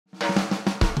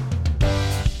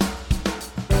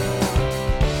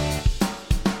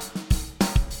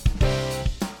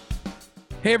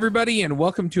Hey, everybody, and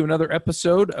welcome to another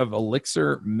episode of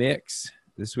Elixir Mix.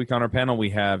 This week on our panel, we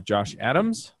have Josh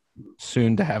Adams.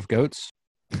 Soon to have goats.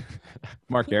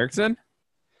 Mark Erickson.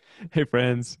 Hey,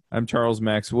 friends. I'm Charles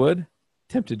Max Wood,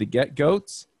 tempted to get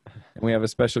goats. And we have a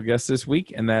special guest this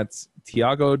week, and that's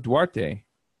Tiago Duarte.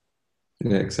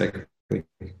 Yeah, exactly.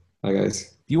 Hi,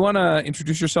 guys. Do you want to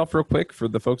introduce yourself real quick for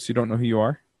the folks who don't know who you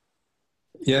are?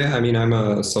 Yeah, I mean, I'm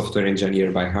a software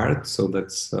engineer by heart, so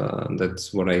that's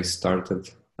what I started.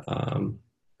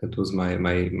 That was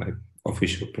my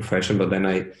official profession. But then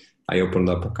I opened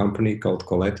up a company called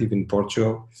Collective in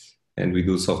Portugal, and we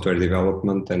do software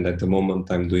development. And at the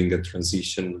moment, I'm doing a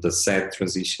transition, the sad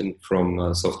transition from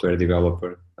a software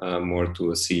developer more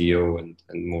to a CEO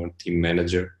and more team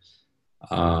manager.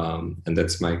 And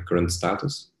that's my current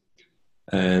status.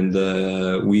 And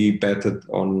we betted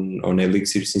on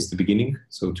Elixir since the beginning,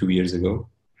 so 2 years ago.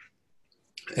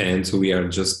 And so we are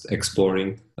just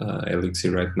exploring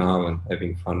Elixir right now and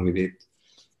having fun with it.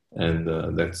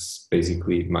 And that's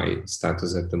basically my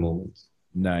status at the moment.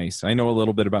 Nice. I know a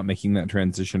little bit about making that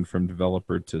transition from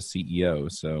developer to CEO.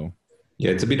 So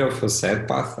yeah, it's a bit of a sad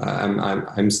path.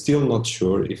 I'm still not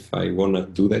sure if I want to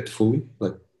do that fully,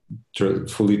 like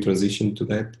fully transition to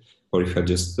that, or if I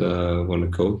just want to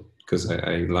code. Because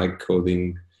I like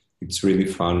coding. It's really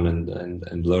fun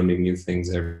and learning new things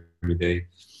every day.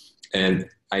 And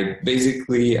I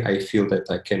feel that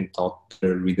I can talk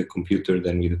better with a computer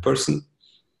than with a person.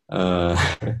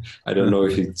 I don't know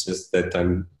if it's just that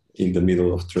I'm in the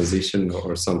middle of transition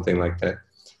or something like that,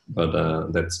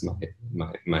 but that's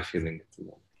my feeling at the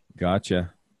moment.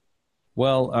 Gotcha.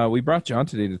 Well, we brought you on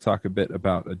today to talk a bit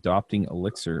about adopting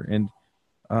Elixir. And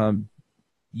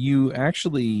you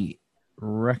actually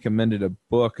recommended a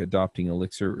book, Adopting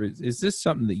Elixir. Is this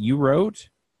something that you wrote?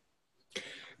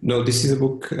 No, this is a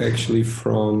book actually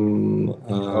from...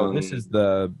 this is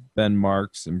the Ben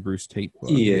Marks and Bruce Tate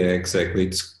book. Yeah,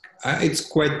 exactly. It's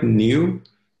quite new,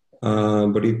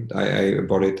 but I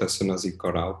bought it as soon as it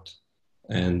got out.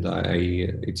 And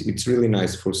it's really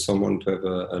nice for someone to have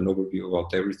an overview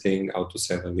about everything, how to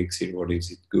sell Elixir, what is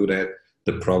it good at,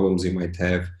 the problems you might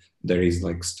have. There is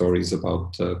like stories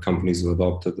about companies who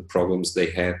adopted the problems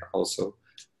they had also.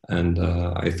 And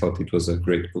I thought it was a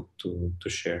great book to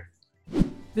share.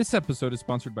 This episode is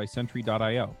sponsored by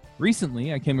Sentry.io.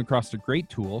 Recently, I came across a great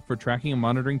tool for tracking and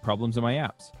monitoring problems in my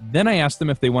apps. Then I asked them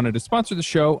if they wanted to sponsor the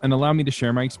show and allow me to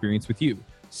share my experience with you.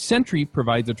 Sentry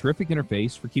provides a terrific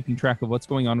interface for keeping track of what's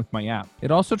going on with my app. It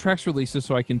also tracks releases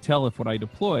so I can tell if what I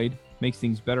deployed makes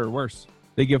things better or worse.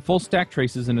 They give full stack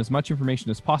traces and as much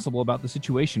information as possible about the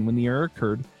situation when the error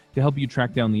occurred to help you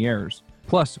track down the errors.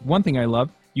 Plus, one thing I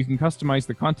love, you can customize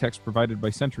the context provided by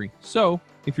Sentry. So,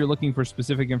 if you're looking for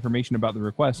specific information about the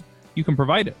request, you can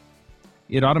provide it.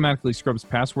 It automatically scrubs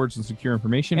passwords and secure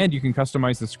information, and you can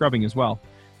customize the scrubbing as well.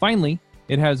 Finally,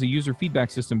 it has a user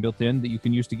feedback system built in that you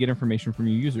can use to get information from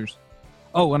your users.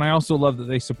 Oh, and I also love that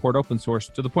they support open source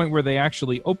to the point where they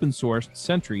actually open sourced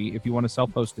Sentry if you want to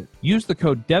self-host it. Use the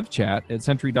code DevChat at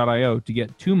Sentry.io to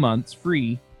get 2 months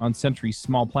free on Sentry's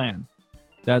small plan.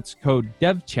 That's code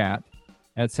DevChat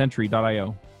at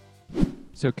Sentry.io.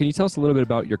 So can you tell us a little bit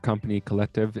about your company,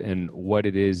 Collective, and what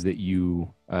it is that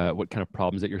you, what kind of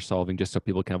problems that you're solving, just so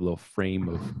people can have a little frame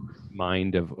of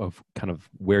mind of kind of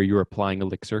where you're applying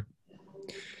Elixir?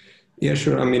 Yeah,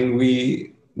 sure. I mean,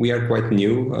 we are quite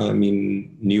new,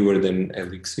 newer than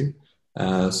Elixir.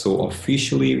 So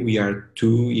officially we are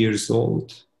 2 years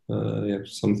old,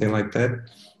 something like that.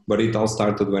 But it all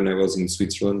started when I was in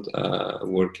Switzerland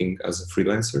working as a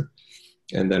freelancer.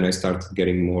 And then I started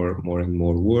getting more and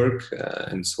more work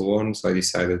and so on. So I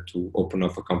decided to open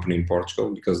up a company in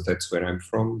Portugal because that's where I'm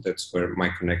from. That's where my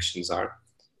connections are.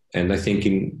 And I think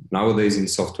nowadays in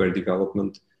software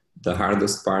development, the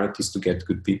hardest part is to get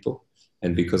good people.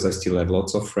 And because I still have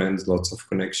lots of friends, lots of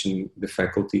connection with the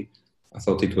faculty, I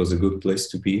thought it was a good place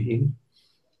to be in.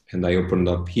 And I opened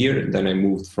up here. And then I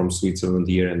moved from Switzerland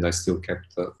here, and I still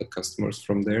kept the customers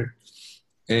from there.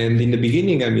 And in the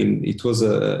beginning, it was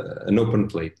an open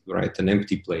plate, right? An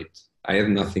empty plate. I had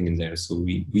nothing in there. So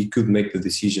we could make the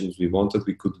decisions we wanted.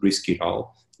 We could risk it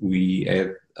all. We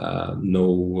had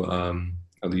no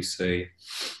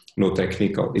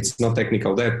technical, it's not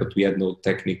technical debt, but we had no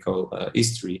technical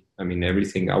history.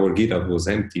 Everything, our GitHub was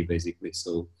empty basically.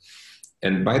 So,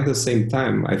 and by the same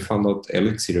time, I found out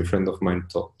Elixir, a friend of mine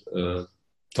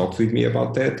talked with me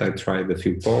about that. I tried a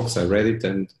few talks, I read it,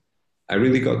 and I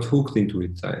really got hooked into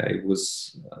it. I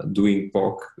was doing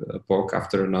POC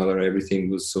after another. Everything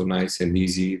was so nice and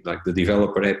easy. Like the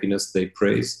developer happiness they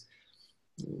praise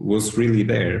was really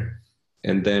there.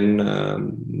 And then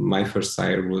my first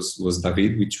hire was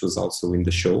David, which was also in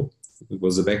the show.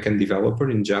 was a backend developer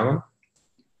in Java,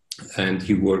 and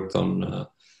he worked on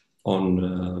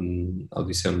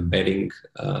obviously on betting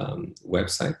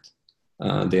website.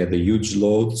 They had a huge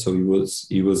load, so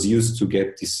he was used to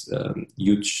get this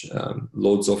huge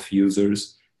loads of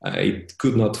users. It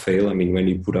could not fail. I mean, when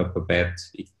you put up a bet,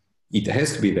 it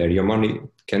has to be there. Your money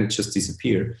can't just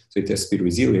disappear, so it has to be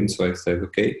resilient. So I said,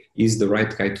 okay, he's the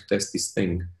right guy to test this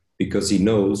thing because he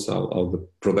knows how the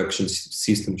production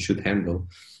system should handle.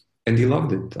 And he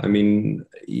loved it. I mean,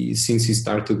 since he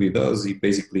started with us, he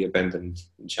basically abandoned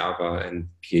Java and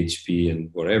PHP and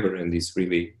whatever, and he's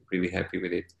really, really happy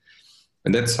with it.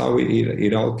 And that's how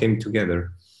it all came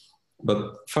together.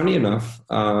 But funny enough,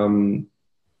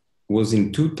 was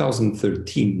in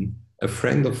 2013, a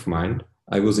friend of mine,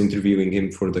 I was interviewing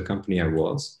him for the company I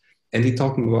was, and he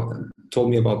told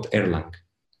me about Erlang.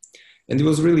 And it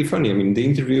was really funny. I mean, the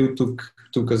interview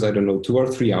took us, I don't know, 2 or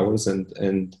 3 hours,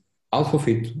 and half of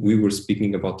it, we were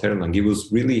speaking about Erlang. He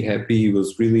was really happy. He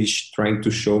was really trying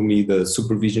to show me the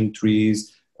supervision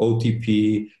trees,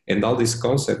 OTP, and all these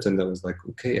concepts. And I was like,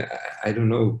 okay, I don't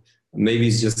know. Maybe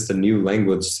it's just a new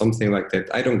language, something like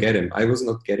that. I don't get him. I was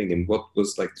not getting him. What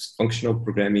was like this functional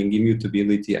programming,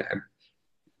 immutability?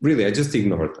 I just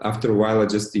ignored. After a while,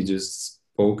 he just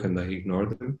spoke and I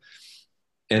ignored him.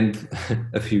 And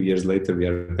a few years later, we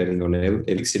are betting on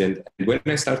Elixir. And when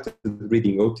I started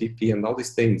reading OTP and all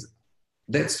these things,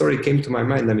 that story came to my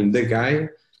mind. I mean, the guy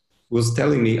was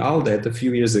telling me all that a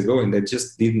few years ago, and I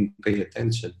just didn't pay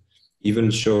attention.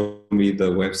 Even showed me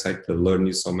the website to learn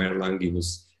you some Erlang. He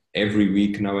was every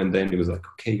week now and then. He was like,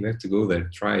 okay, you have to go there,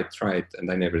 try it.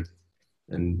 And I never did.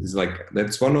 And it's like,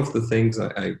 that's one of the things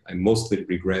I mostly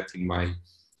regret in my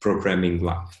programming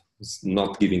life, is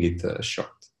not giving it a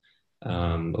shot.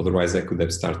 Otherwise, I could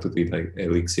have started with like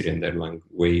Elixir and Erlang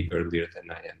way earlier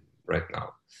than I am right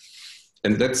now.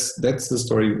 And that's the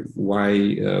story why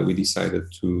we decided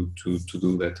to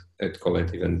do that at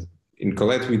Collective. And in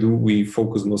Collective, we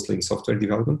focus mostly in software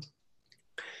development,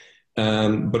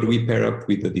 but we pair up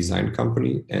with a design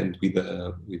company and with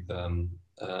a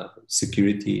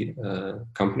security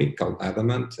company called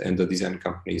Adamant, and the design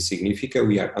company is Significa.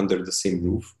 We are under the same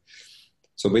roof.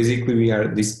 So basically, we are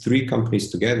these 3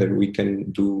 companies together. We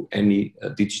can do any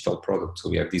digital product. So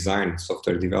we have design,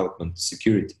 software development,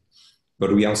 security.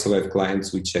 But we also have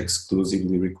clients which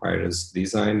exclusively require us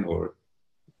design or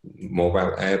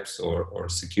mobile apps or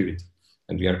security.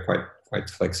 And we are quite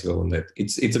flexible on that.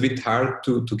 It's a bit hard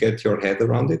to get your head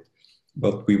around it,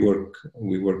 but we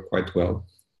work quite well.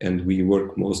 And we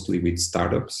work mostly with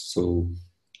startups. So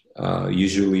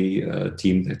usually a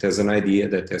team that has an idea,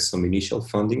 that has some initial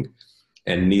funding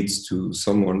and needs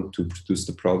someone to produce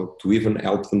the product, to even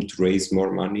help them to raise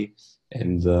more money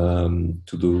and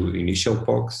to do initial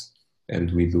POCs. And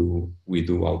we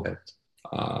do all that.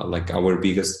 Like our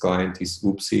biggest client is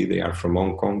Oopsie. They are from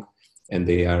Hong Kong, and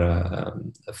they are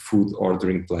a food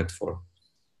ordering platform.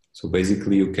 So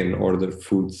basically, you can order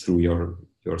food through your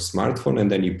smartphone,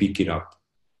 and then you pick it up.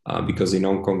 Because in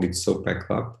Hong Kong, it's so packed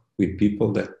up with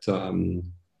people that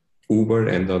Uber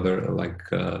and other like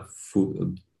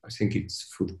food, I think it's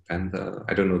Food Panda,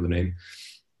 I don't know the name.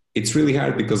 It's really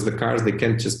hard because the cars, they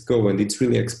can't just go, and it's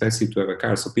really expensive to have a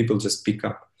car. So people just pick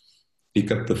up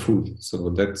the food. So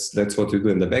that's what we do.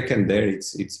 In the back end there,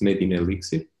 it's made in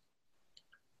Elixir.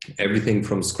 Everything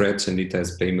from scratch, and it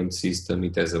has payment system,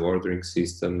 it has an ordering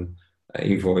system,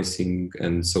 invoicing,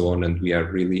 and so on. And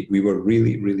we were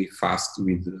really fast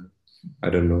with, I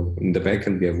don't know, in the back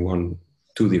end we have 1-2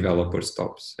 developers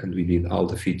tops, and we did all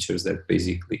the features that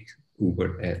basically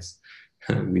Uber has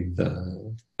with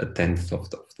a tenth of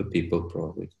the people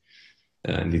probably.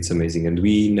 And it's amazing. And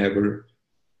we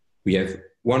have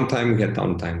one time we had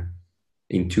downtime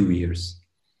in 2 years.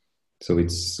 So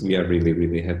we are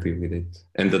really happy with it.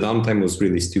 And the downtime was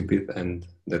really stupid. And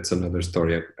that's another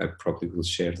story I probably will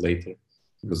share later.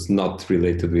 It was not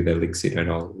related with Elixir at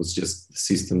all. It was just the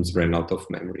systems ran out of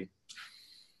memory.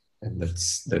 And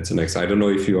that's the next. I don't know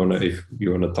if you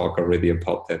wanna talk already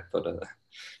about that, but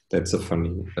that's a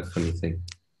funny thing.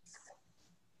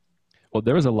 Well,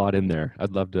 there was a lot in there.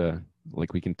 I'd love to,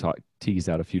 like, we can tease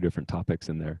out a few different topics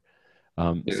in there.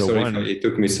 It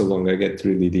took me so long. I get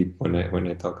really deep when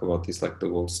I talk about this, like the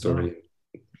whole story.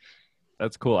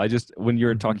 That's cool. When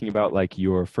you're talking about like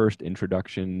your first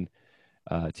introduction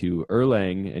to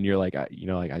Erlang, and you're like, I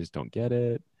just don't get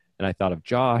it. And I thought of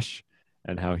Josh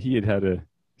and how he had a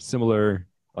similar,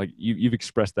 like you've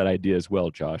expressed that idea as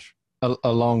well, Josh.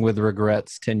 Along with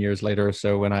regrets 10 years later or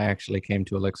so when I actually came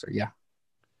to Elixir. Yeah.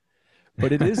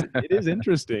 But it is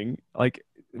interesting. Like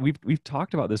we've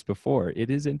talked about this before. It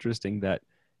is interesting that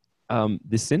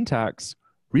the syntax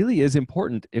really is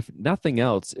important. If nothing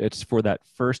else, it's for that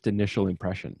first initial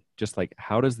impression. Just like,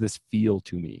 how does this feel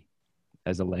to me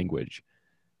as a language?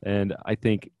 And I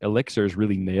think Elixir's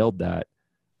really nailed that.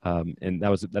 And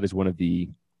that is one of the,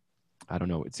 I don't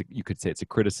know, you could say it's a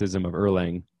criticism of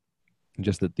Erlang,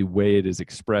 just that the way it is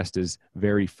expressed is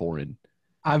very foreign.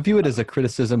 I view it as a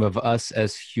criticism of us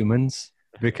as humans,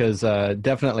 because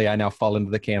definitely I now fall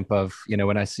into the camp of,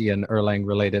 when I see an Erlang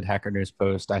related Hacker News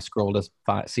post, I scroll to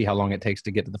see how long it takes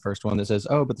to get to the first one that says,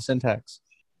 oh, but the syntax.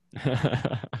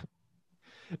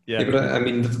 Yeah, but I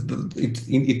mean,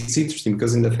 it's interesting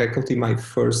because in the faculty, my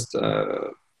first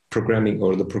programming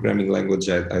or the programming language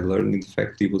I learned, in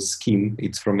fact, it was Scheme.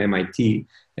 It's from MIT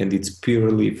and it's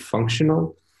purely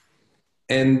functional.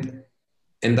 And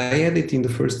I had it in the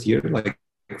first year, like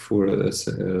for a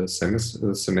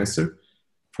semester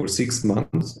for 6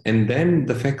 months. And then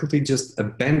the faculty just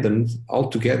abandoned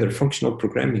altogether functional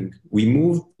programming. We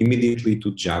moved immediately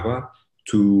to Java,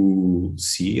 to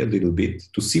C a little bit,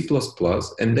 to C++,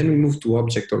 and then we moved to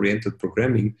object-oriented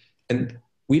programming. And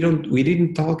we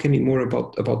didn't talk anymore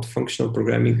about functional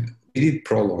programming. We did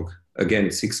Prolog,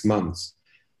 again, 6 months.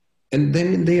 And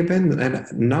then they abandoned. And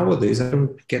nowadays, I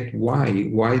don't get why.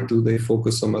 Why do they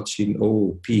focus so much in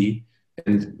OOP?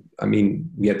 And I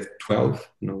mean, we had 10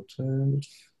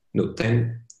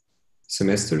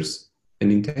 semesters.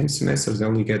 And in 10 semesters, I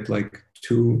only get like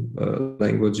 2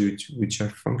 languages which are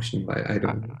functional. I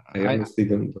honestly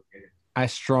don't. I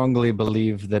strongly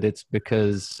believe that it's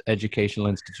because educational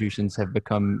institutions have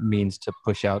become means to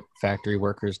push out factory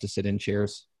workers to sit in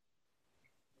chairs.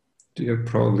 Yeah,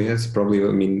 probably. Yes, probably.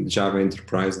 I mean, Java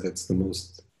Enterprise, that's the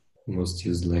most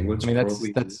used language. I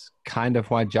mean, that's kind of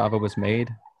why Java was made.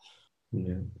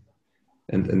 Yeah.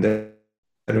 And that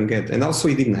I don't get. And also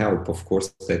it didn't help, of course,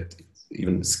 that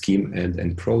even Scheme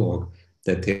and Prolog,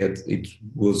 that it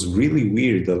was really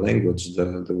weird, the language,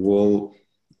 the whole,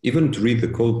 even to read the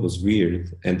code was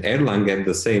weird. And Erlang had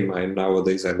the same.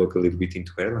 Nowadays I look a little bit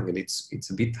into Erlang and it's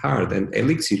a bit hard. And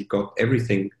Elixir got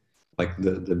everything, like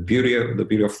the beauty of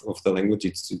the language.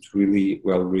 It's really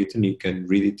well written. You can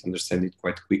read it, understand it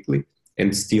quite quickly,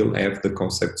 and still have the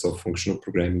concepts of functional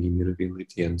programming,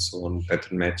 immutability, and so on,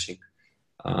 pattern matching.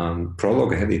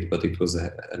 Prolog had it, but it was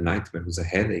a nightmare. It was a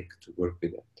headache to work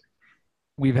with that.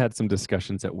 We've had some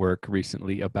discussions at work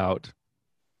recently about,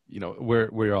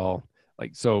 we're all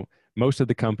like, so most of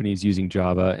the companies using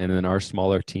Java, and then our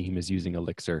smaller team is using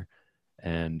Elixir,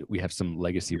 and we have some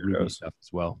legacy Ruby stuff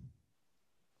as well.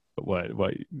 But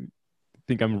what?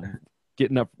 Think I'm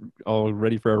getting up all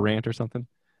ready for a rant or something?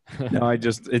 No,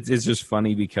 it's just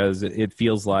funny because it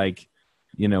feels like,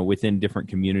 within different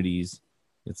communities,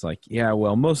 it's like, yeah,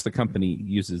 well, most of the company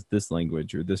uses this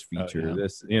language or this feature, or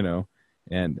this,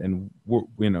 and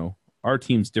we're, our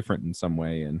team's different in some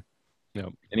way. And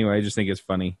anyway, I just think it's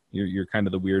funny. You're kind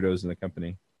of the weirdos in the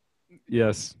company.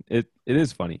 Yes, it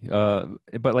is funny.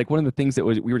 But like one of the things that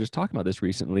we were just talking about this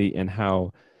recently, and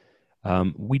how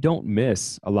we don't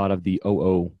miss a lot of the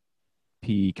OOP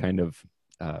kind of,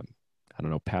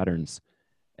 patterns.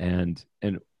 And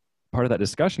part of that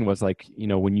discussion was like,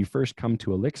 when you first come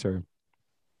to Elixir,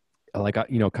 like,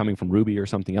 coming from Ruby or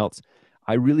something else,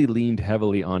 I really leaned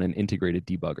heavily on an integrated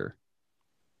debugger.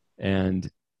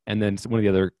 And then one of the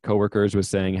other coworkers was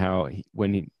saying how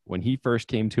when he first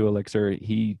came to Elixir,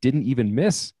 he didn't even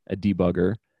miss a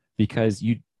debugger because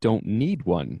you don't need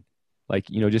one. Like,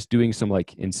 just doing some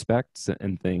like inspects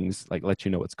and things like let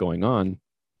you know what's going on.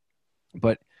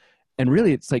 And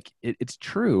really it's like, it's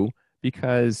true,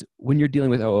 because when you're dealing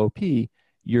with OOP,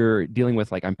 you're dealing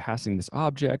with like, I'm passing this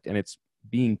object and it's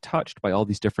being touched by all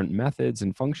these different methods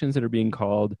and functions that are being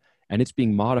called, and it's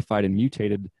being modified and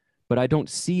mutated. But I don't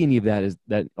see any of that as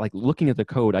that, like looking at the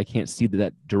code, I can't see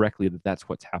that directly that's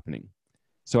what's happening.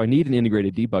 So I need an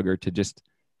integrated debugger to just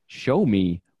show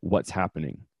me what's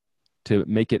happening, to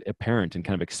make it apparent and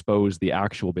kind of expose the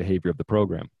actual behavior of the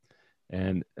program.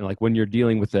 And like when you're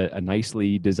dealing with a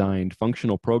nicely designed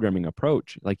functional programming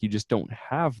approach, like you just don't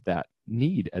have that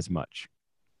need as much.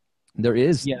 There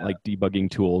is like debugging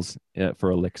tools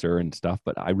for Elixir and stuff,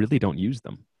 but I really don't use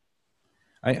them.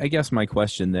 I guess my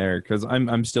question there, because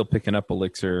I'm still picking up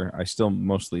Elixir. I still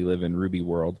mostly live in Ruby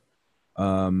world.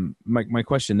 My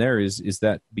question there is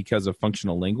that because of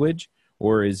functional language,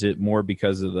 or is it more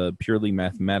because of the purely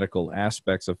mathematical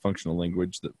aspects of functional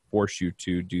language that force you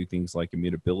to do things like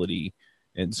immutability?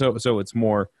 And so it's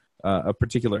more a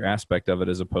particular aspect of it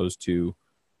as opposed to,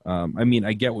 I mean,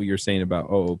 I get what you're saying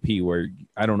about OOP, where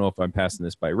I don't know if I'm passing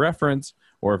this by reference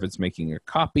or if it's making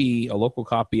a local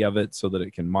copy of it so that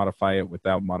it can modify it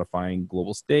without modifying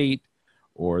global state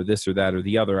or this or that or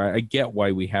the other. I get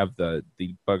why we have the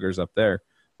buggers up there.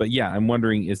 But yeah, I'm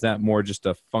wondering, is that more just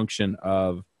a function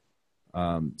of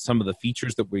some of the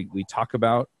features that we talk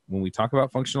about when we talk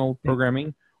about functional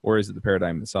programming, or is it the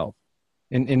paradigm itself?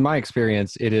 In my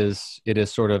experience, it is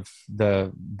sort of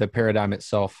the paradigm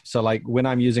itself. So like when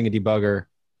I'm using a debugger,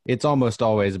 it's almost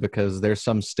always because there's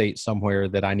some state somewhere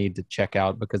that I need to check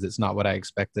out because it's not what I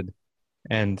expected,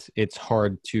 and it's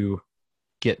hard to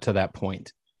get to that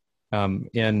point.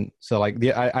 And so like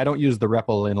I don't use the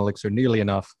REPL in Elixir nearly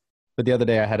enough, but the other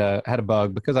day I had a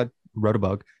bug because I wrote a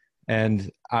bug, and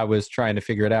I was trying to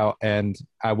figure it out, and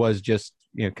I was just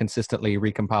consistently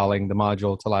recompiling the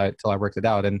module till I worked it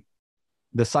out, and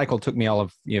the cycle took me all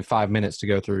of 5 minutes to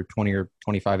go through 20 or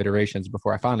 25 iterations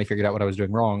before I finally figured out what I was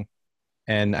doing wrong.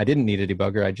 And I didn't need a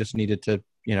debugger. I just needed to,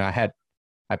 I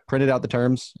printed out the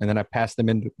terms and then I passed them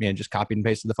in and just copied and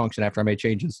pasted the function after I made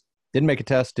changes. Didn't make a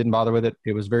test, didn't bother with it.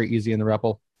 It was very easy in the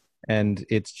REPL. And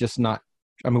it's just not,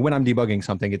 when I'm debugging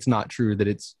something, it's not true that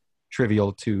it's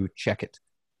trivial to check it.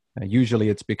 Usually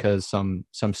it's because some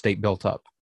state built up.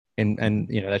 And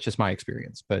that's just my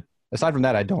experience. But aside from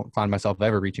that, I don't find myself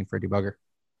ever reaching for a debugger.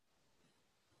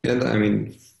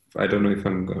 And I don't know if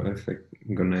I'm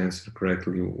gonna answer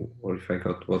correctly or if I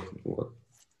got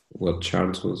what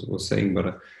Charles was saying,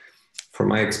 but from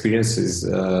my experiences,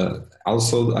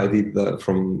 also I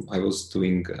was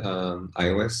doing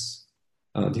iOS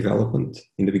development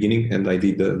in the beginning, and I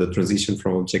did the transition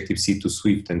from Objective-C to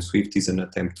Swift, and Swift is an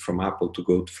attempt from Apple to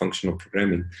go to functional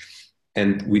programming.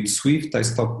 And with Swift, I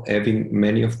stopped having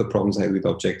many of the problems I had with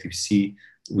Objective-C,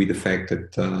 with the fact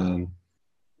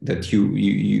that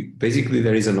you basically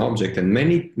there is an object, and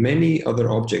many other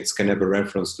objects can have a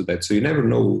reference to that. So you never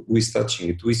know who is touching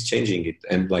it, who is changing it.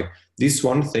 And like this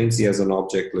one thinks he has an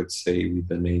object, let's say with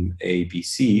the name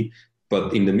ABC,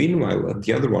 but in the meanwhile,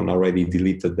 the other one already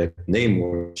deleted that name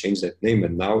or changed that name,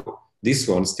 and now this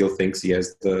one still thinks he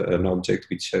has an object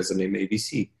which has a name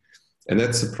ABC. And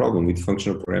that's a problem with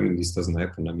functional programming. This doesn't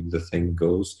happen. The thing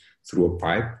goes through a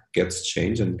pipe, gets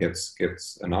changed, and gets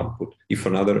an output. If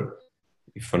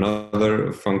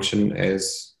another function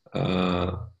has,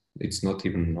 it's not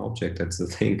even an object. That's the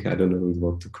thing. I don't know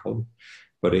what to call it.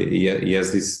 But he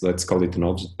has this. Let's call it an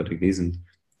object, but it isn't.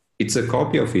 It's a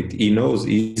copy of it. He knows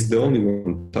he's the only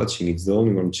one touching it. He's the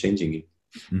only one changing it.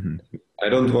 Mm-hmm. I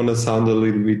don't want to sound a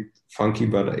little bit funky,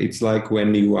 but it's like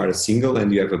when you are single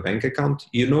and you have a bank account,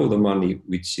 you know the money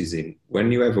which is in.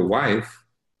 When you have a wife,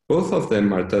 both of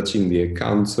them are touching the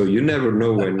account, so you never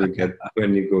know when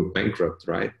you go bankrupt,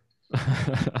 right?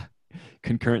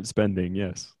 Concurrent spending,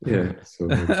 yes. Yeah, so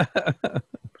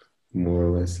more or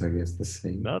less, I guess the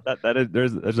same. No, that is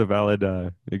there's a valid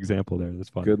example there. That's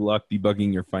fun. Good luck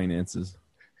debugging your finances.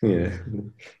 Yeah,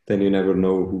 then you never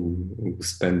know who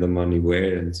spend the money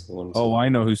where and so on. Oh, I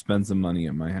know who spends the money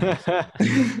at my house.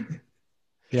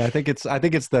 Yeah, I think it's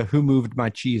the who moved my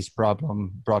cheese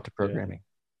problem brought to programming.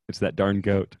 Yeah. It's that darn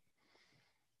goat.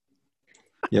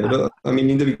 Yeah, but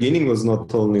in the beginning was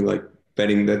not only like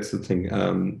betting. That's the thing.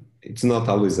 It's not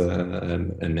always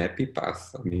an happy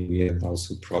path. We had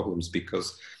also problems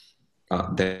because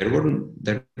there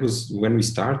was when we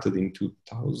started in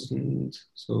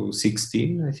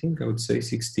 2016, I think I would say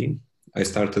 16. I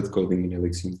started coding in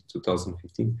Elixir in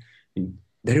 2015.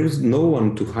 There was no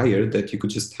one to hire that you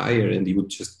could just hire and you would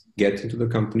just get into the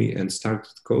company and start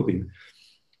coding.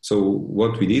 So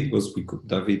what we did was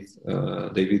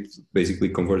David basically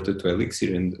converted to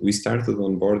Elixir, and we started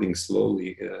onboarding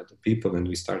slowly the people, and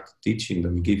we started teaching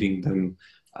them, giving them.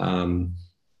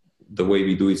 The way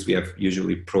we do is we have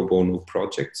usually pro bono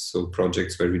projects, so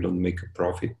projects where we don't make a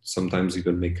profit. Sometimes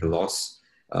even make a loss,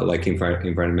 like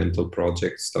environmental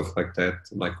projects, stuff like that,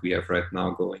 like we have right now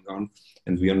going on.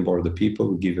 And we onboard the people,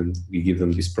 we give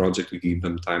them this project, we give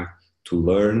them time to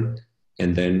learn,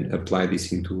 and then apply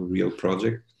this into a real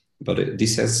project. But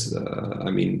this has,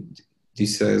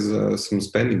 some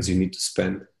spendings. You need to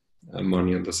spend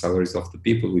money on the salaries of the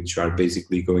people, which are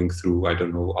basically going through,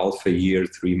 half a year,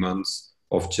 3 months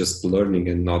of just learning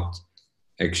and not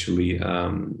actually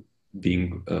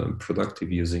being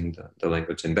productive using the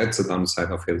language. And that's the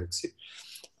downside of Elixir.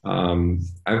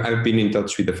 I've been in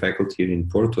touch with the faculty here in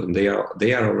Porto, and they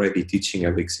are already teaching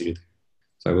Elixir.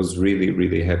 So I was really,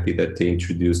 really happy that they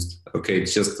introduced,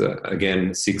 it's just,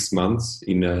 again, 6 months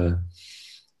in a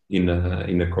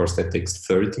course that takes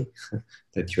 30,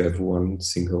 that you have one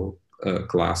single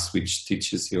class which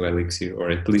teaches you Elixir,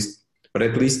 at least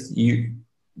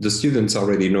the students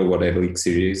already know what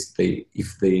Elixir is.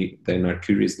 If they then are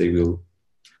curious, they will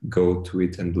go to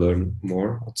it and learn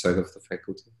more outside of the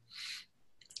faculty.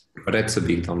 But that's a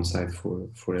big downside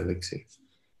for Elixir.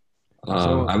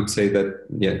 I would say that,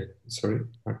 yeah, sorry.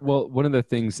 Well, one of the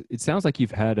things, it sounds like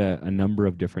you've had a number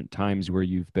of different times where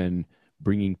you've been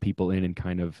bringing people in and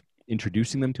kind of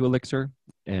introducing them to Elixir.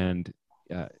 And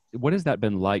what has that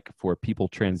been like for people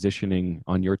transitioning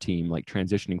on your team, like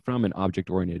transitioning from an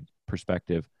object-oriented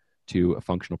perspective to a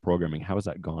functional programming? How has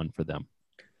that gone for them?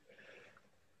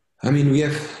 I mean, I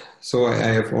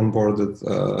have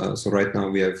onboarded, so right now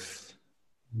we have,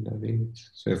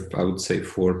 I would say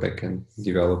 4 backend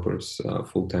developers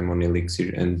full-time on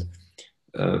Elixir, and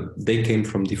they came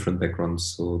from different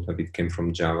backgrounds. So David came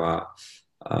from Java.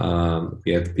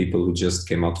 We had people who just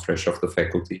came out fresh off the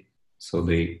faculty. So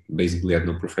they basically had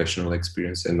no professional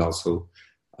experience, and also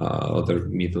other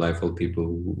mid-level people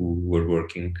who were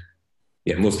working,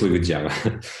 mostly with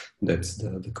Java. That's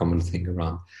the common thing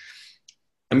around.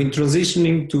 I mean,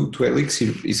 transitioning to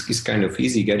Elixir is kind of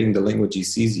easy. Getting the language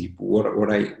is easy.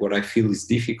 What I feel is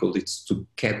difficult is to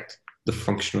get the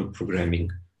functional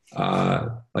programming.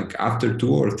 Like after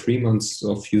 2 or 3 months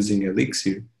of using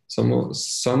Elixir, some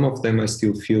of them I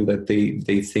still feel that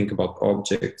they think about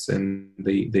objects and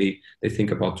they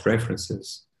think about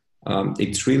references.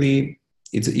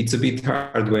 It's a bit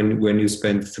hard when you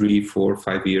spend 3, 4,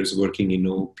 5 years working in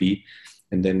OOP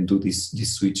and then do this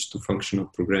switch to functional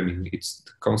programming. It's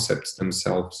the concepts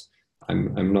themselves.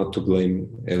 I'm not to blame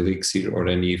Elixir or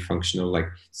any functional, like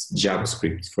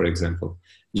JavaScript, for example.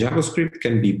 JavaScript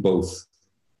can be both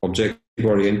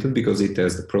object-oriented because it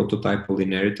has the prototypal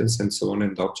inheritance and so on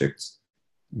and objects.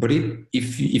 But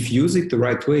if you use it the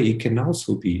right way, it can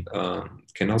also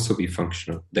be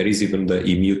functional. There is even the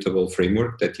immutable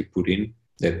framework that you put in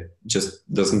that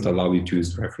just doesn't allow you to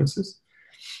use references.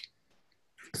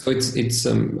 So it's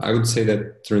I would say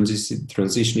that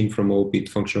transitioning from OOP to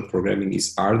functional programming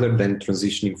is harder than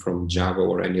transitioning from Java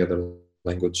or any other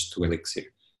language to Elixir.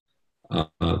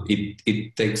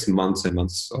 It takes months and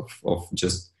months of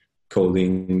just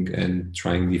coding and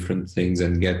trying different things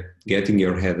and getting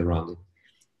your head around it.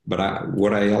 But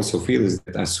what I also feel is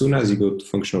that as soon as you go to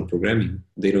functional programming,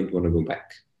 they don't want to go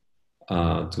back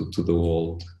to the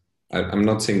old. I'm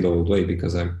not saying the old way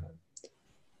because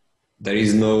there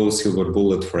is no silver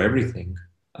bullet for everything,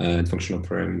 and functional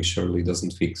programming surely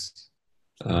doesn't fix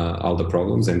all the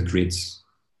problems and creates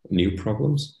new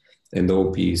problems. And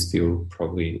OOP is still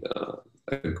probably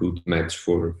a good match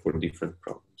for different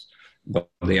problems, but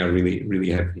they are really, really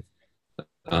happy.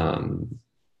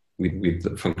 With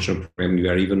the functional programming, we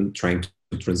are even trying to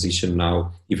transition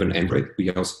now, even Android.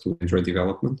 We also do Android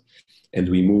development, and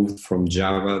we moved from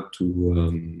Java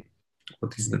to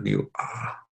what is the new?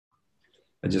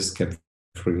 I just kept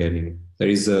forgetting. There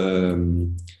is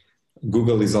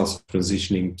Google is also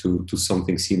transitioning to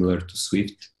something similar to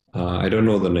Swift. I don't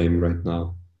know the name right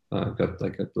now. I've got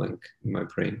like a blank in my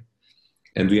brain.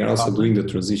 And we are also doing the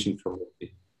transition from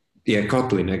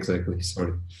Kotlin, exactly.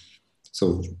 Sorry.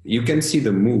 So you can see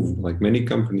the move. Like many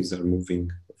companies are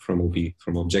moving from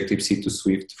Objective-C to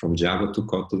Swift, from Java to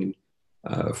Kotlin,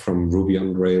 from Ruby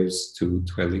on Rails to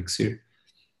Elixir.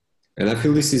 And I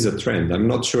feel this is a trend. I'm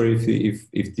not sure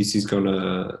if this is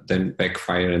gonna then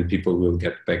backfire and people will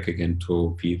get back again to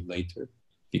OOP later,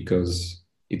 because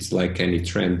it's like any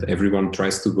trend. Everyone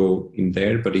tries to go in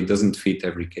there, but it doesn't fit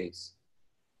every case.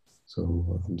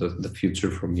 So the future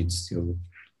for me is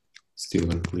still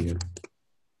unclear.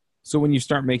 So when you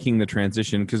start making the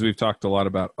transition, because we've talked a lot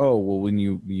about, when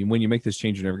you make this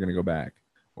change, you're never going to go back,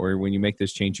 or when you make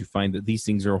this change, you find that these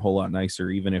things are a whole lot nicer,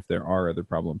 even if there are other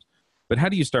problems. But how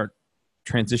do you start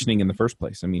transitioning in the first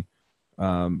place? I mean,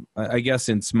 I guess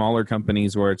in smaller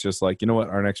companies where it's just like, you know what,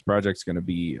 our next project's going to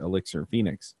be Elixir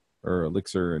Phoenix or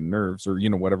Elixir and Nerves or,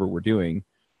 whatever we're doing.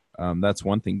 That's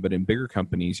one thing. But in bigger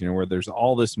companies, where there's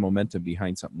all this momentum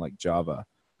behind something like Java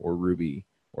or Ruby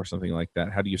or something like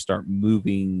that, how do you start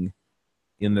moving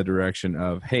in the direction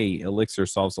of, hey, Elixir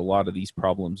solves a lot of these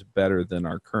problems better than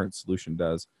our current solution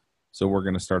does, so we're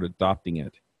going to start adopting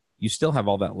it? You still have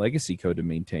all that legacy code to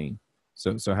maintain.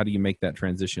 So how do you make that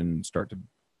transition start to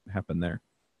happen there?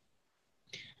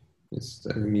 Yes,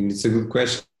 I mean, it's a good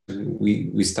question.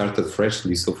 We started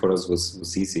freshly, so for us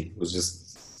was easy. It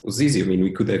was easy. I mean,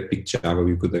 we could have picked Java,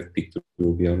 we could have picked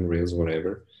Ruby on Rails,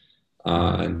 whatever,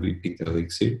 and we picked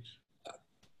Elixir.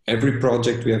 Every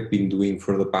project we have been doing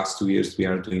for the past 2 years, we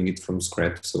are doing it from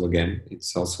scratch. So again,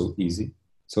 it's also easy.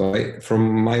 So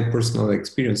from my personal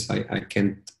experience, I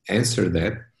can't answer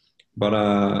that, but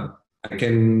I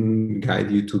can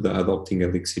guide you to the Adopting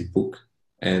Elixir book.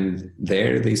 And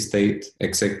there they state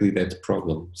exactly that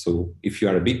problem. So if you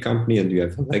are a big company and you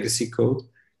have a legacy code,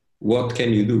 what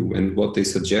can you do? And what they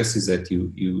suggest is that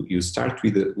you start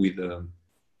with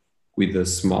a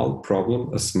small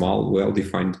problem, a small,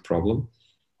 well-defined problem,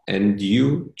 and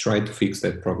you try to fix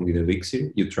that problem with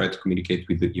Elixir. You try to communicate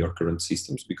with your current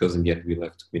systems, because in the end we'll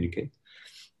have to communicate.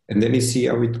 And then you see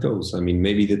how it goes. I mean,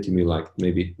 maybe the team will like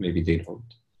it, maybe they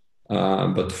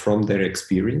don't. But from their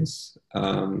experience,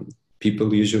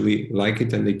 people usually like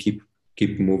it, and they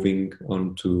keep moving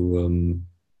on to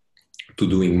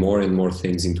doing more and more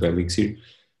things into Elixir.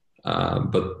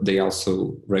 But they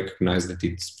also recognize that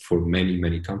it's, for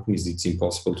many companies, it's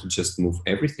impossible to just move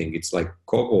everything. It's like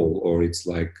COBOL, or it's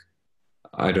like,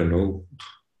 I don't know,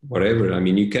 whatever. I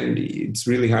mean, it's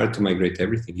really hard to migrate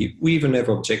everything. We even have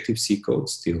Objective-C code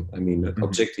still. I mean,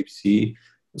 Objective-C,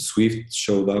 Swift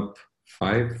showed up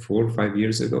 4 or 5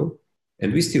 years ago,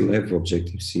 and we still have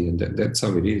Objective-C, and that's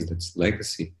how it is. That's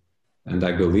legacy. And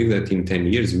I believe that in 10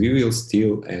 years, we will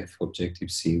still have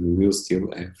Objective-C. We will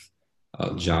still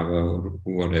have Java or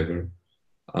whatever.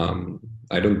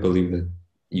 I don't believe that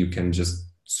you can just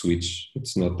switch.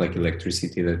 It's not like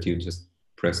electricity that you just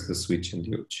press the switch and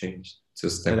you change. It's a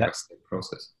step-by-step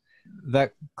process.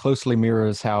 That closely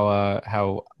mirrors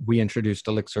how we introduced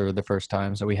Elixir the first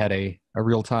time. So we had a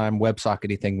real-time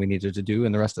WebSockety thing we needed to do,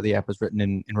 and the rest of the app was written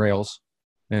in Rails.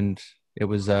 And it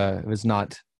was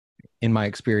not, in my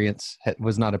experience, it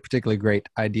was not a particularly great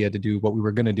idea to do what we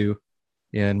were going to do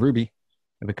in Ruby,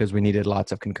 because we needed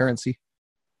lots of concurrency.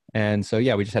 And so,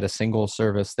 yeah, we just had a single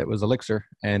service that was Elixir,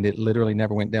 and it literally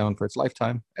never went down for its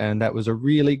lifetime. And that was a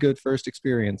really good first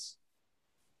experience.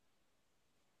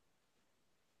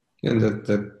 And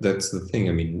that's the thing.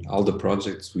 I mean, all the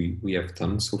projects we have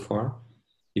done so far,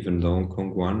 even the Hong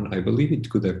Kong one, I believe it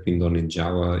could have been done in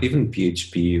Java, even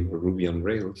PHP or Ruby on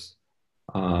Rails.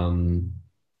 I'm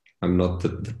not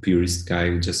the purist guy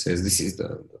who just says this is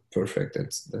the perfect,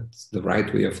 that's the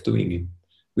right way of doing it.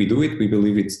 We do it, we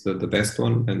believe it's the best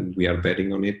one, and we are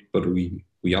betting on it, but we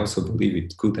also believe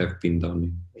it could have been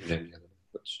done in any other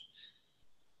language.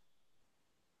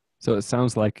 So it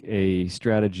sounds like a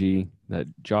strategy that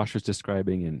Josh was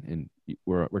describing and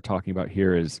we're talking about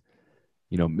here is,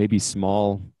 maybe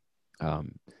small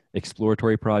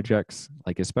exploratory projects,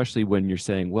 like especially when you're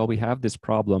saying, well, we have this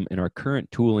problem and our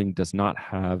current tooling does not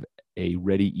have a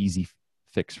ready, easy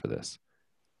fix for this.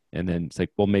 And then it's like,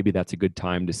 well, maybe that's a good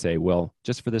time to say, well,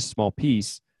 just for this small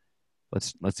piece,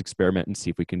 let's experiment and see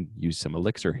if we can use some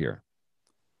Elixir here.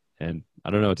 And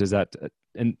I don't know, does that,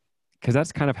 and because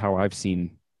that's kind of how I've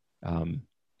seen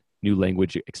new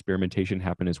language experimentation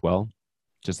happen as well.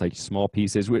 Just like small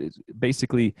pieces,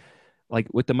 basically like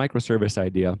with the microservice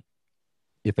idea,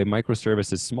 if a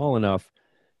microservice is small enough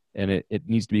and it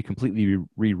needs to be completely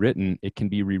rewritten, it can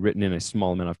be rewritten in a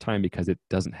small amount of time because it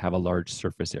doesn't have a large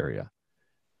surface area.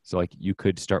 So like you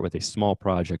could start with a small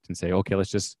project and say, okay,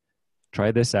 let's just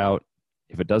try this out.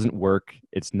 If it doesn't work,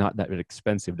 it's not that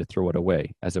expensive to throw it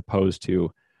away, as opposed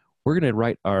to we're going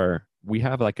to we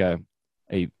have like a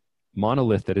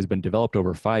monolith that has been developed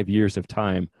over 5 years of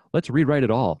time. Let's rewrite it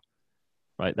all,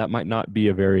 right? That might not be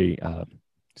a very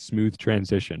smooth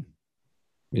transition.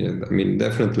 Yeah, I mean,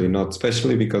 definitely not,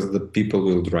 especially because the people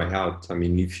will dry out. I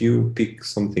mean, if you pick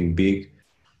something big,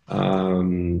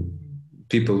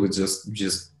 people will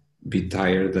just be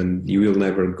tired, and you will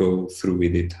never go through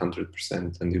with it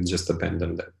 100%, and you'll just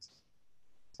abandon that.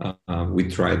 We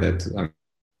tried that.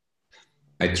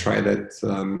 I tried that.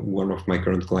 One of my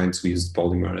current clients, we used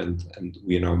Polymer, and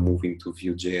we are now moving to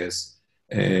Vue.js.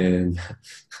 And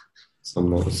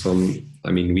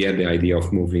we had the idea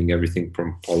of moving everything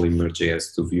from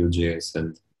Polymer.js to Vue.js,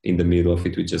 and in the middle of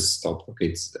it, we just stopped. Okay,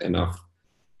 it's enough,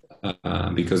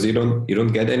 because you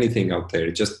don't get anything out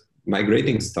there. Just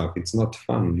migrating stuff. It's not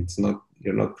fun.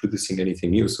 You're not producing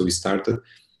anything new. So we started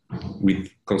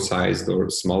with concise or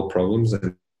small problems,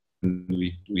 and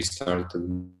we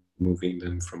started moving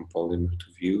them from Polymer to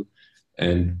Vue.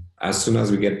 And as soon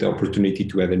as we get the opportunity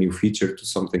to add a new feature to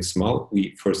something small,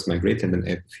 we first migrate and then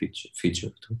add feature to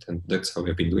it. And that's how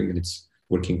we've been doing, and it's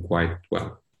working quite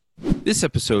well. This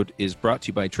episode is brought to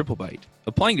you by TripleByte.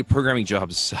 Applying to programming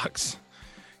jobs sucks.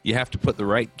 You have to put the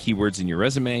right keywords in your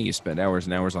resume. You spend hours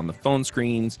and hours on the phone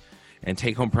screens and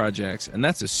take-home projects, and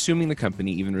that's assuming the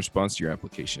company even responds to your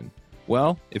application.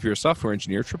 Well, if you're a software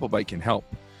engineer, TripleByte can help.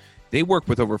 They work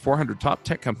with over 400 top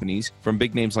tech companies, from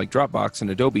big names like Dropbox and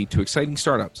Adobe to exciting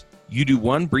startups. You do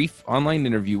one brief online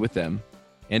interview with them,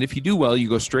 and if you do well, you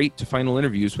go straight to final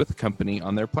interviews with the company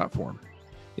on their platform.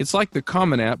 It's like the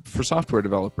Common App for software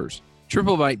developers.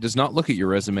 TripleByte does not look at your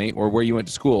resume or where you went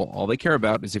to school. All they care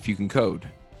about is if you can code.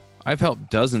 I've helped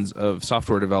dozens of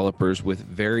software developers with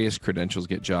various credentials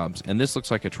get jobs, and this looks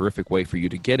like a terrific way for you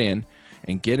to get in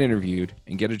and get interviewed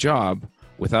and get a job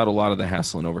without a lot of the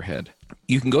hassle and overhead.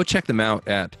 You can go check them out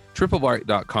at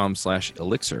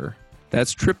triplebyte.com/elixir.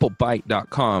 That's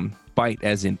triplebyte.com, byte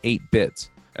as in 8 bits.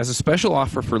 As a special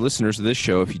offer for listeners of this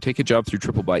show, if you take a job through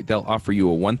TripleByte, they'll offer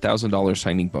you a $1,000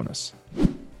 signing bonus.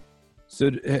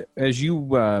 So as you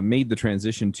made the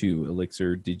transition to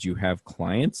Elixir, did you have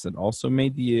clients that also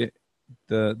made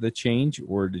the change,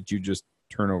 or did you just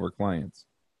turn over clients?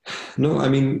 No, I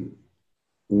mean,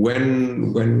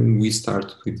 when we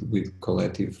started with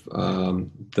Collective,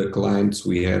 the clients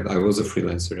we had, I was a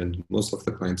freelancer, and most of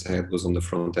the clients I had was on the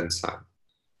front end side.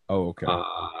 Oh, okay.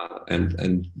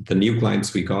 And the new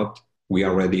clients we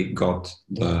already got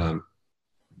the.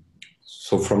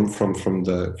 So from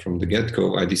the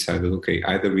get-go, I decided, okay,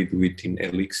 either we do it in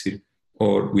Elixir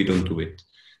or we don't do it.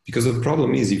 Because the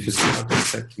problem is, if you start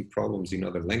accepting problems in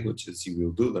other languages, you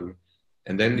will do them,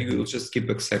 and then you will just keep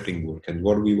accepting work. And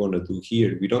what we want to do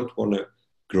here, we don't want to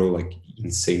grow like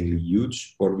insanely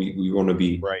huge, or we want to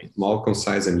be small,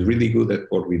 concise, and really good at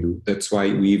what we do. That's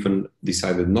why we even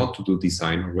decided not to do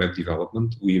design or web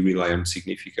development. We rely on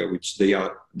Significa, which they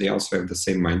also have the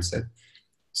same mindset.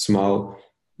 Small,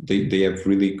 they have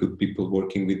really good people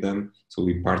working with them. So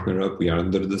we partner up, we are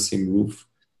under the same roof,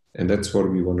 and that's where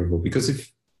we want to go.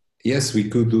 Because yes, we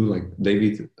could do, like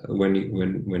David,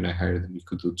 when I hired him, we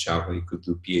could do Java, you could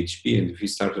do PHP, and if you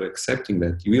started accepting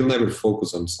that, you will never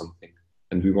focus on something.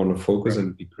 And we want to focus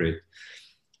and be great.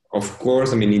 Of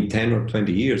course, I mean, in 10 or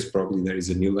 20 years, probably there is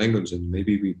a new language, and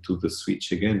maybe we do the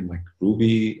switch again. Like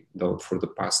Ruby, though, for the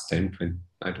past 10,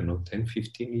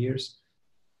 15 years,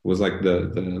 was like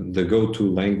the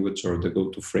go-to language or the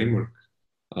go-to framework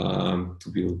to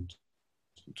build,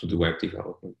 to do web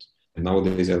development. And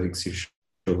nowadays, Elixir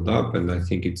showed up, and I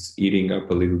think it's eating up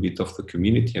a little bit of the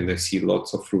community. And I see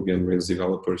lots of Ruby on Rails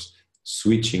developers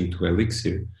switching to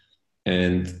Elixir.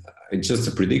 And it's just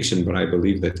a prediction, but I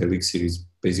believe that Elixir is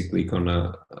basically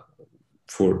gonna,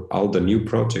 for all the new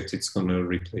projects, it's gonna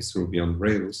replace Ruby on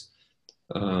Rails.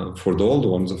 For the old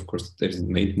ones, of course, there's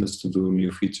maintenance to do,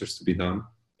 new features to be done,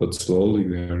 but slowly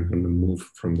we are gonna move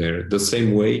from there. The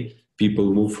same way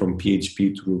people move from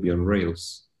PHP to Ruby on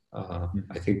Rails.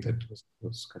 I think that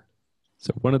was kind of.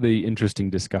 So one of the interesting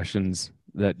discussions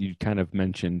that you kind of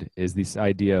mentioned is this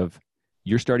idea of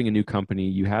you're starting a new company,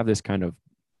 you have this kind of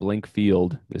blank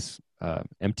field, this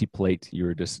empty plate you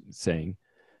were just saying.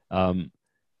 And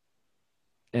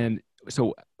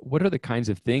so what are the kinds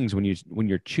of things when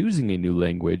you're choosing a new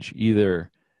language,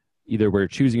 either we're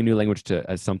choosing a new language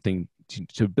as something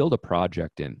to build a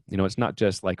project in, it's not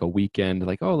just like a weekend,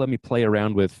 like, oh, let me play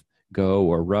around with Go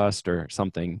or Rust or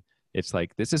something. It's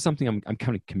like, this is something I'm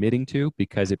kind of committing to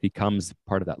because it becomes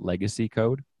part of that legacy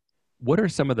code. What are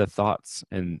some of the thoughts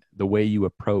and the way you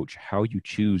approach how you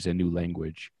choose a new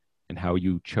language and how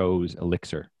you chose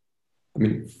Elixir? I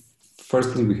mean,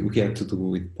 firstly, we had to do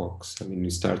with POCs. I mean,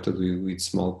 we started with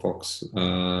small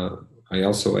POCs. I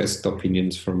also asked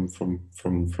opinions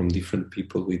from different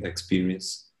people with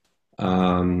experience.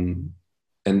 And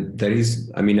there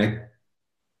is, I mean,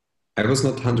 I was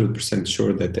not 100%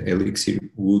 sure that the Elixir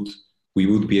we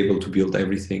would be able to build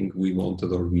everything we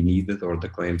wanted or we needed or the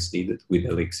clients needed with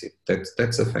Elixir.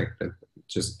 That's a fact that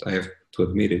just I have to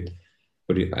admit it.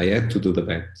 But I had to do the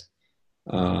bet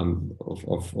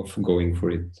of going for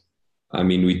it. I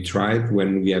mean, we tried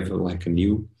when we have like a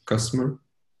new customer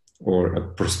or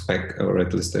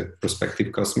at least a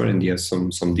prospective customer, and he has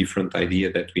some different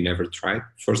idea that we never tried.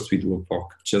 First, we do a POC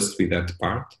just with that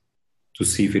part to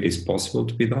see if it is possible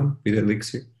to be done with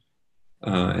Elixir,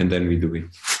 and then we do it.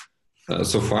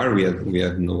 So far, we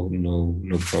had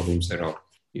no problems at all.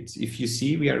 If you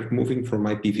see, we are moving from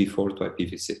IPv4 to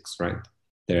IPv6, right?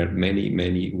 There are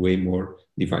many, way more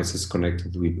devices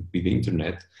connected with the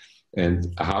internet.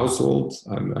 And a household,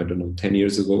 I don't know, 10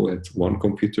 years ago had one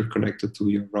computer connected to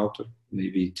your router,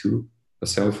 maybe two, a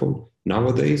cell phone.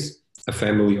 Nowadays, a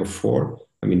family of 4,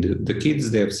 I mean, the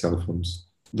kids, they have cell phones.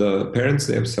 The parents,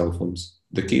 they have cell phones.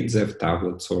 The kids have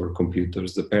tablets or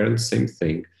computers. The parents, same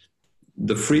thing.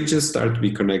 The fridges start to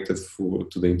be connected to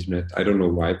the internet. I don't know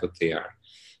why, but they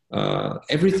are.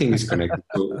 Everything is connected.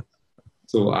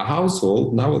 So a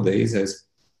household nowadays has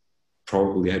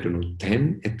probably,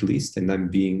 10 at least, and I'm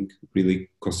being really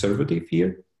conservative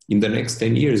here. In the next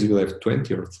 10 years, you will have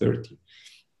 20 or 30.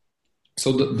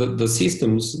 So the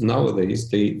systems nowadays,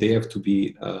 they have to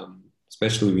be,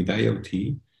 especially with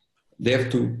IoT, they have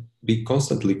to be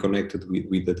constantly connected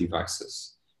with the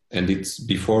devices. And it's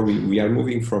before we are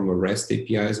moving from a REST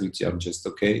APIs, which are just,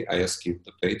 okay, I ask you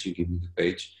the page, you give me the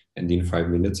page, and in 5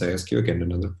 minutes, I ask you again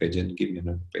another page and give me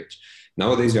another page.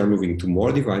 Nowadays, we are moving to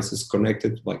more devices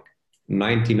connected like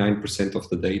 99% of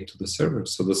the day to the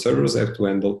servers. So the servers have to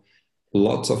handle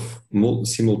lots of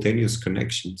simultaneous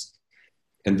connections.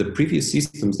 And the previous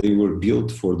systems, they were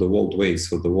built for the old way.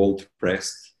 So the old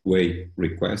REST way: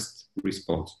 request,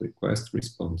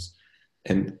 response.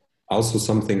 And also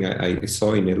something I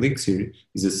saw in Elixir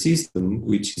is a system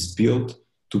which is built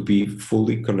to be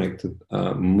fully connected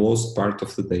most part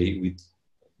of the day with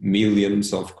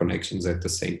millions of connections at the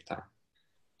same time.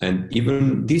 And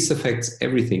even this affects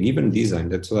everything, even design.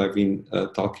 That's what I've been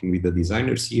talking with the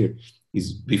designers here,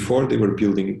 is before they were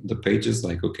building the pages,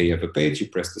 like, okay, you have a page, you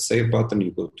press the save button,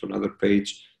 you go to another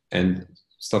page, and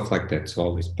stuff like that. So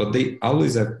always, but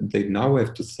they now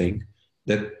have to think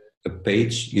that a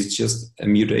page is just a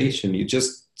mutation. You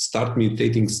just start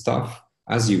mutating stuff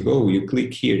as you go. You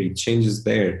click here, it changes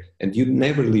there, and you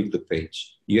never leave the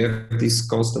page. You have this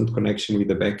constant connection with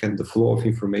the backend. The flow of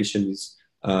information is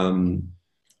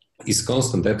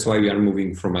constant. That's why we are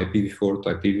moving from IPv4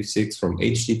 to IPv6, from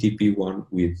HTTP1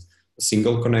 with a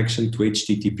single connection to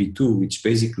HTTP2, which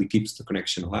basically keeps the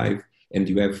connection alive, and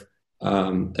you have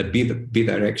a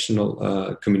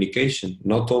bidirectional communication.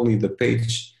 Not only the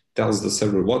page tells the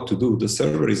server what to do, the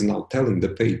server is now telling the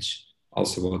page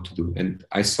also what to do. And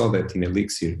I saw that in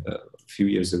Elixir a few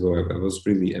years ago. I was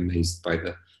really amazed by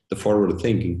the forward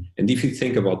thinking. And if you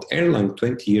think about Erlang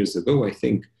 20 years ago, I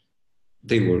think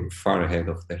they were far ahead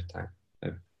of their time.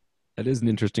 That is an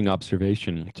interesting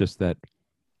observation, just that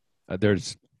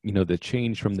there's, the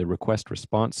change from the request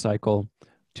response cycle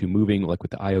to moving, like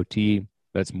with the IoT,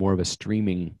 that's more of a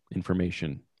streaming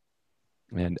information.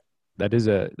 And that is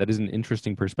an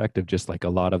interesting perspective, just like a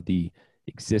lot of the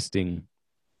existing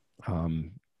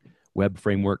web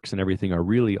frameworks and everything are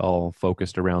really all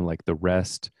focused around like the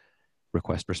REST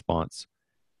request response.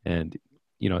 And,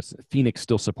 Phoenix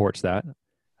still supports that.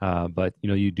 But,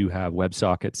 you do have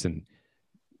WebSockets and,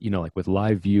 like with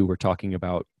LiveView, we're talking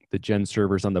about the gen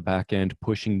servers on the back end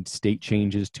pushing state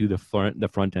changes to the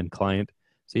front end client.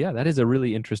 So yeah, that is a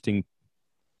really interesting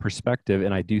perspective.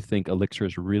 And I do think Elixir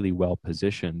is really well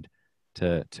positioned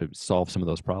to solve some of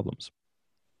those problems.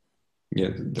 Yeah,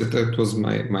 that was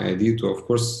my idea too. Of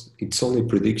course, it's only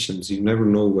predictions. You never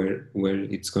know where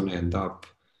it's going to end up.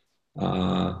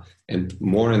 And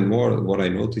more, what I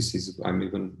notice is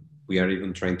we are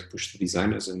even trying to push the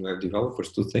designers and web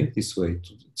developers to think this way.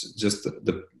 Just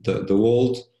the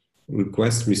old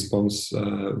request response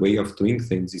way of doing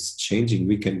things is changing.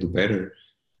 We can do better.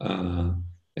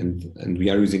 And we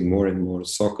are using more and more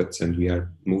sockets, and we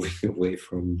are moving away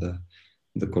from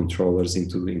the controllers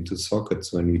into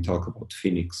sockets. When we talk about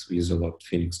Phoenix, we use a lot of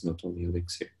Phoenix, not only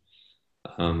Elixir.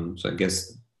 So I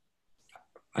guess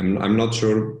I'm not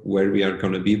sure where we are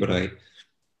going to be, but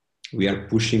we are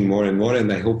pushing more and more, and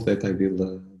I hope that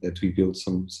we build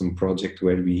some project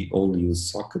where we only use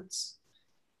sockets.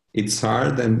 It's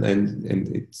hard and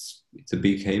it's a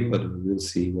big aim, but we'll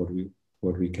see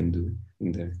what we can do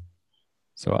in there.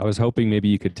 So I was hoping maybe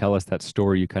you could tell us that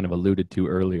story you kind of alluded to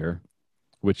earlier,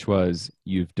 which was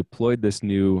you've deployed this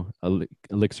new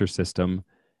Elixir system,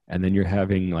 and then you're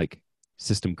having like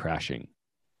system crashing,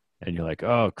 and you're like,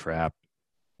 oh crap,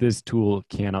 this tool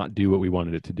cannot do what we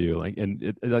wanted it to do. I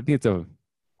think why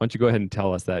don't you go ahead and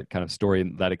tell us that kind of story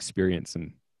and that experience,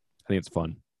 and I think it's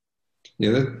fun.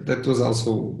 Yeah, that was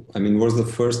also, was the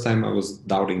first time I was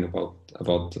doubting about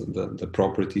the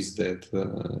properties that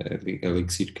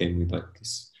Elixir came with, like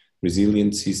this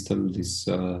resilient system, this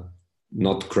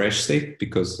not crash state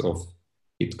because of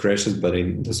it crashes, but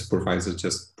the supervisor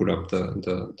just put up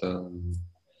the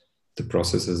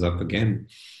processes up again.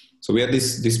 So we had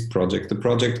this project. The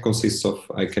project consists of,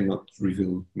 I cannot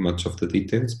reveal much of the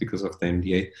details because of the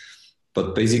NDA,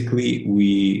 but basically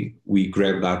we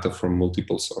grab data from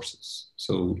multiple sources.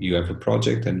 So you have a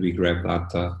project and we grab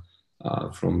data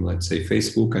from, let's say,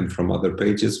 Facebook and from other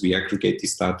pages. We aggregate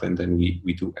this data and then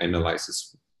we do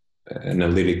analytics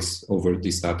over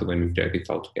this data when we grab it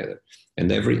all together.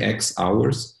 And every X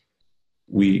hours,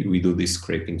 we do this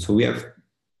scraping. So we have,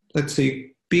 let's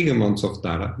say, big amounts of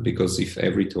data, because if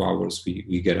every 2 hours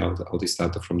we get out all this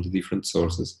data from the different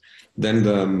sources, then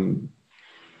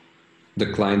the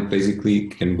client basically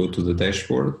can go to the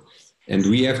dashboard, and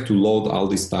we have to load all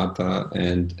this data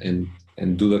and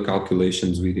do the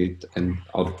calculations with it and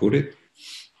output it.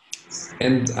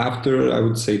 And after, I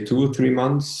would say, 2 or 3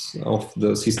 months of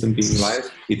the system being live,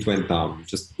 it went down,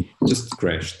 just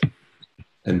crashed.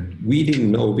 And we didn't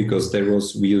know, because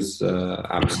we use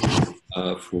apps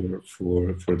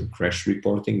for the crash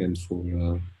reporting and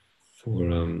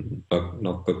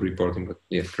not bug reporting, but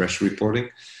crash reporting.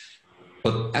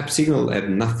 But AppSignal had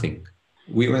nothing.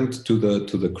 We went to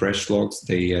the crash logs;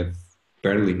 they have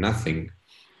barely nothing,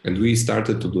 and we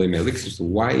started to blame Elixir. So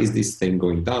why is this thing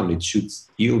going down? It should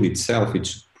heal itself. It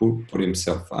should put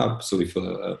himself up. So if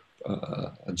a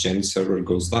gen server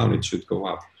goes down, it should go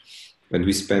up. And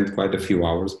we spent quite a few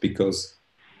hours, because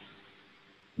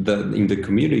in the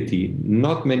community,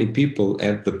 not many people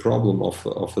had the problem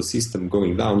of a system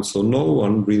going down. So no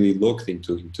one really looked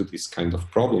into this kind of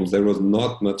problems. There was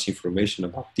not much information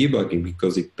about debugging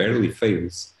because it barely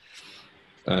fails.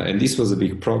 And this was a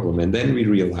big problem. And then we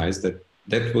realized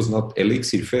that was not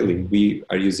Elixir failing. We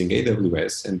are using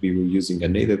AWS, and we were using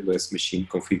an AWS machine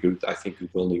configured, I think,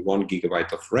 with only 1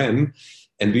 gigabyte of RAM.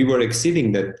 And we were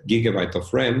exceeding that gigabyte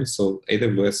of RAM. So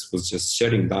AWS was just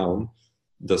shutting down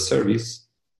the service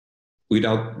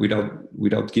without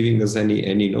giving us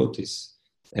any notice.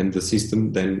 And the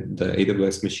system, then the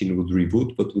AWS machine would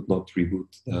reboot, but would not reboot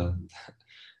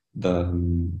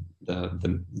the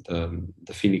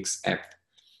Phoenix app.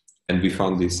 And we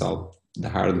found this out the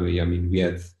hard way. I mean, we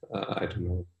had,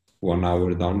 1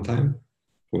 hour downtime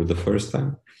for the first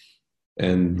time.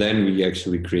 And then we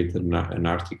actually created an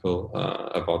article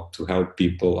about to help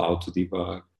people how to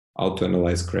debug, how to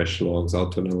analyze crash logs, how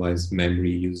to analyze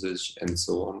memory usage, and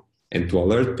so on. And to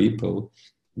alert people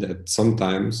that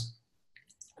sometimes,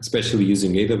 especially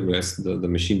using AWS, the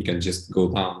machine can just go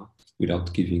down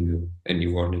without giving you any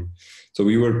warning. So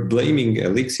we were blaming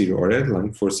Elixir or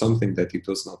Erlang for something that it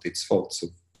was not its fault.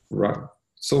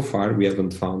 So far, we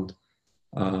haven't found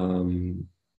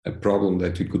a problem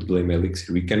that we could blame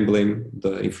Elixir. We can blame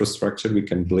the infrastructure, we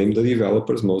can blame the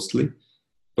developers mostly,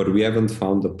 but we haven't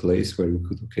found a place where we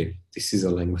could, okay, this is a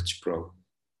language problem.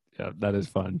 Yeah, that is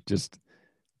fun. Just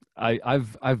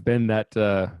I've been that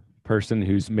person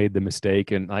who's made the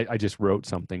mistake, and I just wrote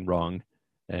something wrong.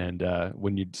 And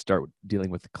when you start dealing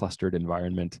with the clustered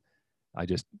environment,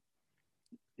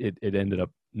 it ended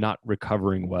up not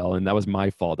recovering well, and that was my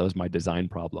fault. That was my design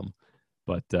problem.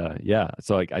 But yeah,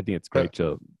 so I think it's great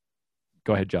to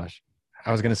go ahead, Josh.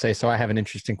 I was going to say, so I have an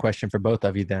interesting question for both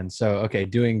of you then. So, okay,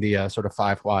 doing the sort of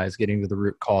 5 whys, getting to the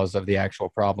root cause of the actual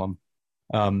problem.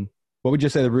 What would you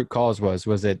say the root cause was?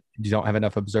 Was it you don't have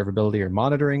enough observability or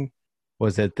monitoring?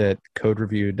 Was it that code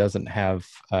review doesn't have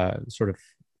sort of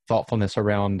thoughtfulness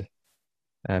around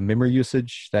memory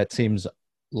usage? That seems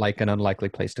like an unlikely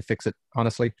place to fix it,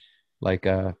 honestly. Like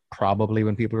probably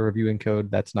when people are reviewing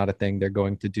code, that's not a thing they're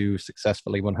going to do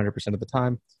successfully 100% of the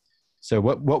time. So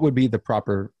what would be the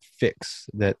proper fix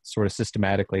that sort of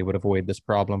systematically would avoid this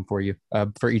problem for you,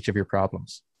 for each of your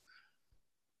problems?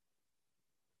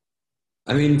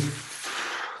 I mean,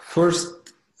 first,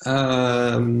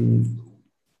 I mean,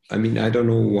 I don't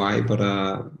know why, but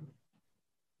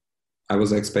I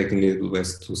was expecting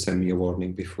AWS to send me a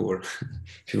warning before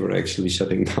actually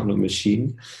shutting down a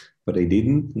machine, but they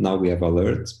didn't. Now we have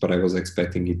alerts, but I was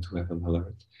expecting it to have an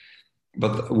alert.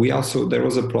 But there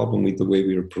was a problem with the way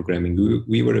we were programming.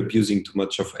 We were abusing too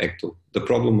much of Ecto. The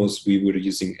problem was we were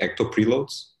using Ecto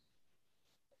preloads.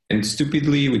 And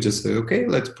stupidly, we just said, okay,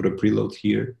 let's put a preload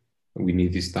here. We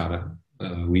need this data.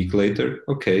 A week later,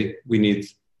 okay, we need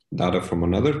data from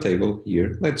another table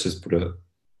here. Let's just put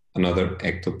another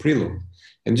Ecto preload.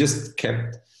 And just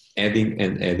kept adding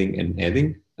and adding and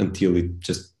adding until it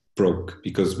just broke,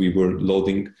 because we were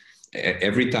loading.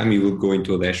 Every time we would go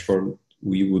into a dashboard,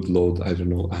 we would load,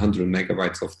 100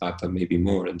 megabytes of data, maybe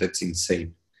more, and that's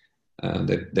insane.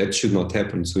 That should not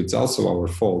happen. So it's also our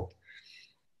fault.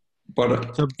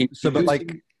 But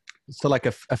like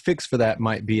a fix for that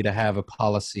might be to have a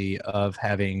policy of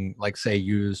having, like, say,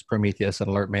 use Prometheus and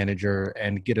Alert Manager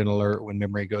and get an alert when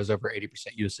memory goes over 80%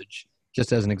 usage.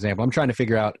 Just as an example, I'm trying to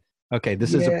figure out, okay,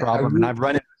 this is a problem, and I've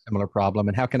run into a similar problem,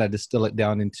 and how can I distill it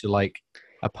down into like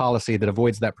a policy that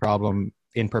avoids that problem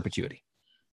in perpetuity?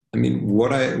 I mean,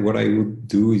 what I would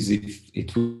do is, if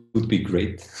it would be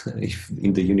great if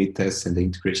in the unit tests and the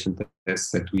integration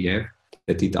tests that we have,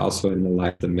 that it also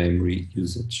analyzed the memory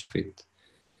usage fit.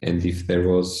 And if there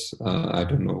was,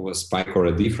 a spike or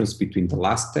a difference between the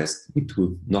last test, it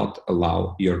would not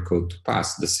allow your code to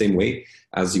pass. The same way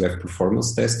as you have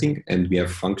performance testing, and we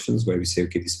have functions where we say,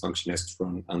 okay, this function has to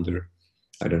run under,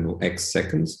 X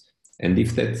seconds. And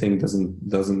if that thing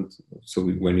doesn't, so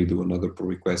when you do another pull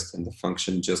request and the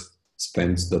function just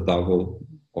spends the double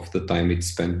of the time it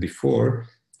spent before,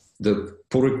 the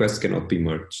pull request cannot be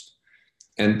merged.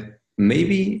 And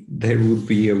maybe there would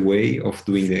be a way of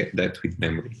doing that with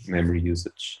memory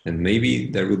usage. And maybe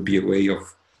there would be a way of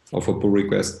a pull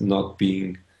request not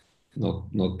be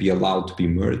allowed to be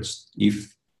merged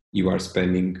if you are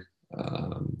spending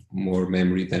more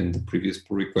memory than the previous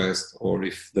pull request, or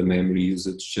if the memory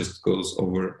usage just goes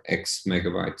over X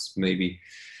megabytes. Maybe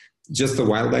just a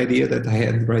wild idea that I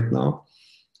had right now.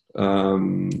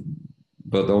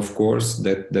 But of course,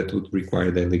 that would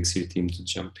require the Elixir team to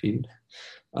jump in.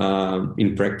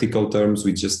 In practical terms,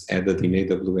 we just added in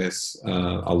AWS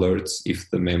alerts if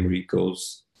the memory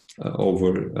goes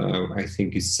over, I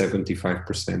think, is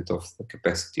 75% of the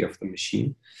capacity of the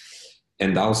machine.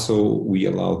 And also we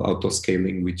allowed auto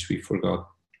scaling, which we forgot.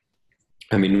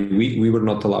 I mean, we were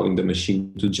not allowing the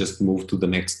machine to just move to the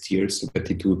next tier so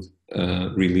that it would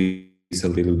release a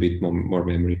little bit more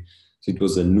memory. So it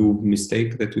was a new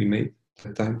mistake that we made at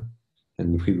the time,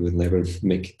 and we will never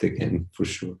make it again for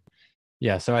sure.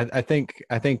 Yeah, so I think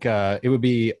it would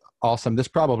be awesome. This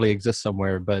probably exists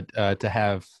somewhere, but to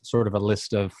have sort of a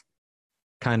list of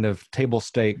kind of table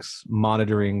stakes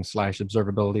monitoring /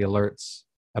 observability alerts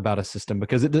about a system,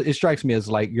 because it strikes me as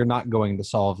like you're not going to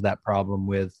solve that problem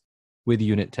with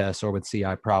unit tests or with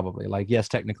CI probably. Like, yes,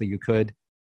 technically you could,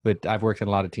 but I've worked in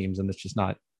a lot of teams and it's just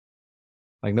not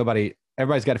like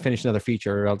everybody's got to finish another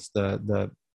feature or else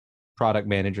the product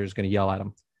manager is going to yell at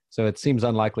them. So it seems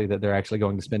unlikely that they're actually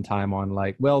going to spend time on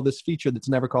like, well, this feature that's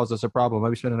never caused us a problem,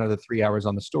 maybe spend another 3 hours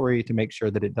on the story to make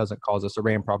sure that it doesn't cause us a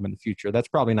RAM problem in the future. That's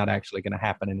probably not actually going to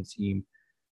happen in a team.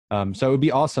 So it would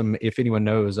be awesome if anyone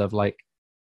knows of like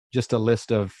just a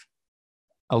list of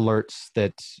alerts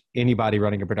that anybody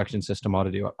running a production system ought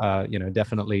to do.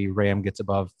 Definitely RAM gets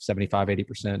above 75,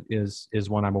 80% is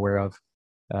one I'm aware of.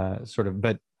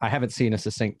 But I haven't seen a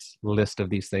succinct list of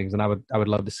these things, and I would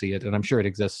love to see it, and I'm sure it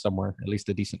exists somewhere, at least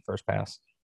a decent first pass.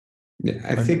 Yeah,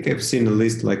 I think I've seen a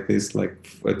list like this, like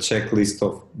a checklist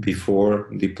of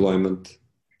before deployment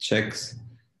checks,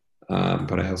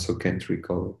 but I also can't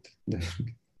recall it.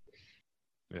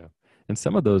 Yeah. And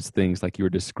some of those things, like you were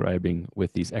describing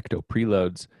with these ecto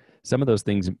preloads, some of those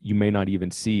things you may not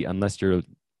even see unless you're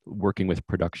working with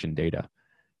production data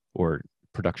or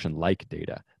production-like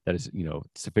data that is,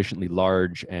 sufficiently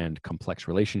large and complex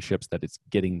relationships that it's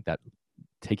taking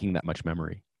that much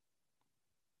memory.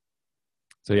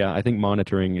 So yeah, I think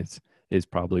monitoring is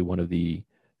probably one of the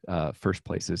first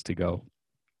places to go.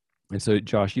 And so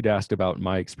Josh, you'd asked about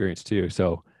my experience too.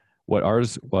 So what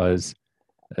ours was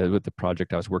with the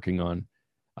project I was working on,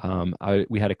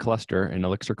 we had a cluster, an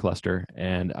Elixir cluster,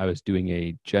 and I was doing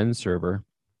a Gen server,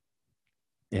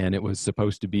 and it was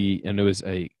supposed to be, and it was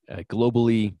a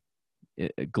globally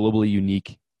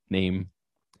unique name,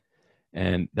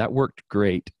 and that worked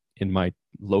great in my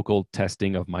local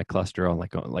testing of my cluster on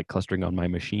like clustering on my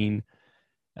machine.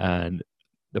 And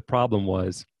the problem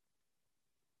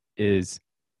is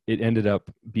it ended up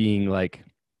being like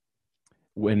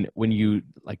when you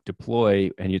like deploy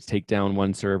and you take down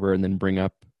one server and then bring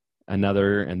up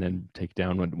another and then take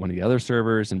down one of the other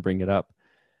servers and bring it up,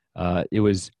 it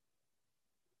was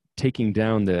taking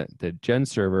down the Gen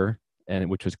server, and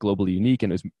which was globally unique,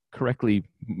 and it was correctly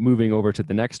moving over to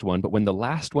the next one. But when the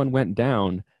last one went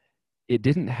down, it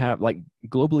didn't have, like,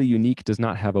 globally unique does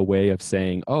not have a way of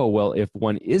saying, oh, well, if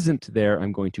one isn't there,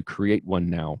 I'm going to create one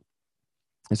now.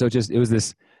 And so it was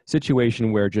this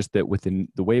situation where just that within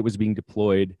the way it was being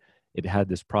deployed, it had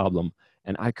this problem,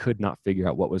 and I could not figure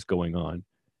out what was going on.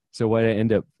 So what I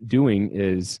ended up doing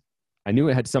is I knew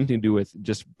it had something to do with,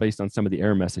 just based on some of the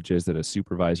error messages, that a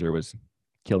supervisor was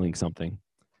killing something.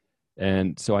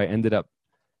 And so I ended up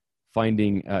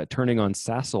turning on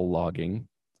SASL logging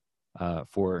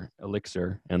for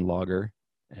Elixir and Logger.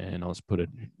 And I'll just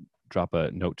drop a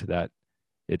note to that.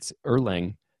 It's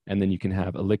Erlang. And then you can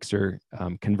have Elixir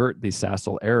convert these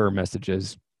SASL error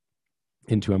messages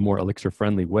into a more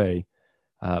Elixir-friendly way.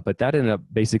 But that ended up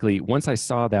basically, once I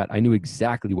saw that, I knew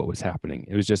exactly what was happening.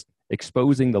 It was just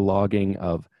exposing the logging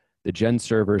of the Gen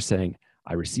server saying,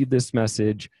 I received this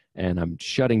message and I'm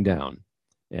shutting down.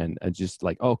 And I just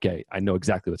like, okay, I know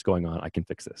exactly what's going on. I can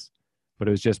fix this. But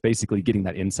it was just basically getting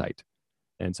that insight.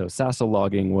 And so SASL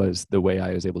logging was the way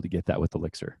I was able to get that with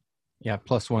Elixir. Yeah,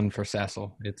 +1 for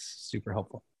SASL. It's super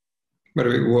helpful. By the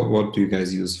way, what do you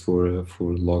guys use for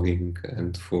logging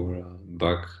and for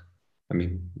bug? I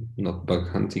mean, not bug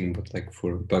hunting, but like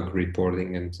for bug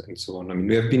reporting and so on. I mean,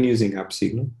 we have been using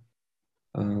AppSignal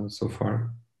so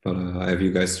far, but have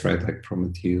you guys tried like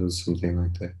Prometheus, something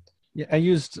like that? Yeah, I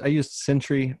used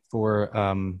Sentry for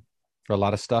a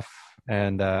lot of stuff,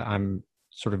 and I'm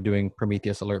sort of doing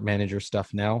Prometheus Alert Manager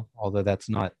stuff now. Although that's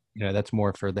not, that's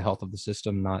more for the health of the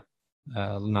system, not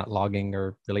logging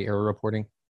or really error reporting.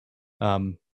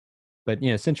 But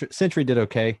Sentry did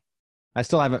okay. I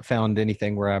still haven't found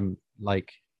anything where I'm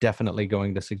like definitely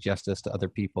going to suggest this to other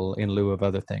people in lieu of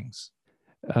other things.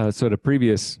 So at a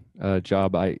previous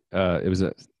job, it was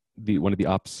one of the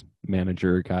ops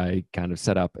manager guy kind of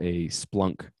set up a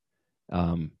Splunk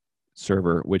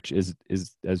server, which is,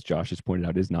 as Josh has pointed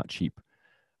out, is not cheap.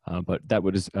 But that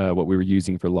was what we were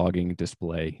using for logging,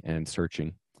 display, and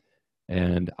searching.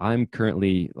 And I'm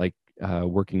currently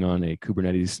working on a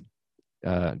Kubernetes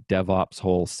DevOps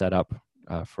whole setup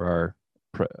for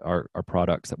our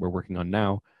products that we're working on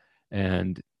now.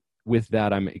 And with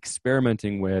that, I'm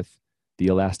experimenting with the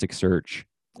Elasticsearch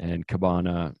and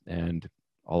Kibana and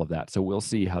all of that. So we'll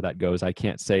see how that goes. I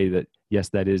can't say that, yes,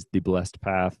 that is the blessed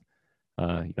path.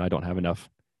 I don't have enough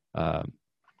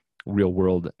real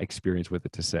world experience with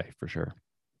it to say for sure.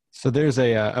 So there's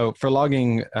for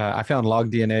logging, I found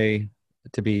LogDNA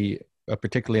to be a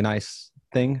particularly nice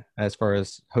thing as far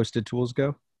as hosted tools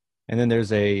go. And then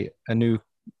there's a new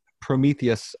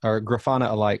Prometheus or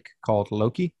Grafana alike called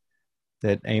Loki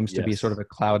that aims to be sort of a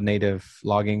cloud native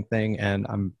logging thing. And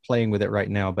I'm playing with it right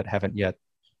now, but haven't yet.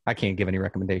 I can't give any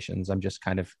recommendations. I'm just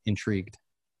kind of intrigued.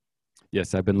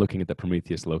 Yes, I've been looking at the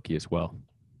Prometheus Loki as well.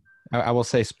 I will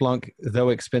say Splunk, though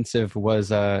expensive, it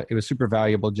was super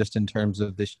valuable just in terms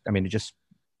of this. I mean, it just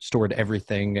stored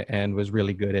everything and was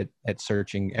really good at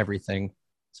searching everything.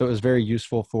 So it was very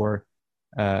useful for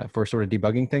sort of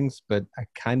debugging things, but I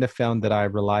kind of found that I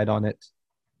relied on it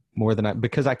more than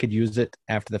because I could use it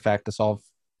after the fact to solve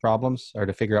problems or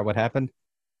to figure out what happened.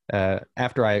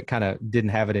 After I kind of didn't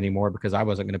have it anymore because I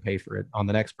wasn't going to pay for it on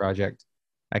the next project,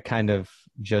 I kind of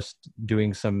just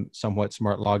doing some somewhat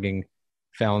smart logging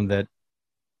found that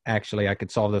actually I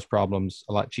could solve those problems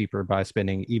a lot cheaper by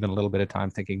spending even a little bit of time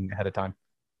thinking ahead of time.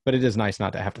 But it is nice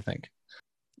not to have to think.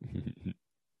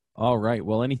 All right.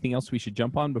 Well, anything else we should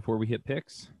jump on before we hit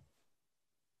picks?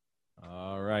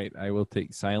 All right. I will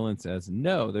take silence as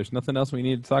no. There's nothing else we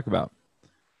need to talk about.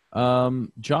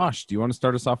 Josh, do you want to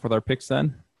start us off with our picks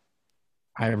then?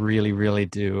 I really, really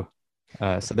do.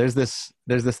 So there's this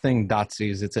thing,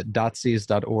 Dotsies. It's at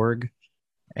dotsies.org,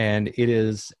 and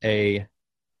it's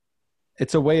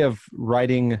a way of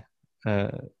writing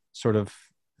sort of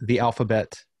the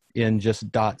alphabet in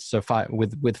just dots, so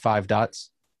with 5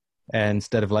 dots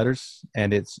instead of letters,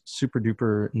 and it's super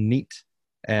duper neat.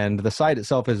 And the site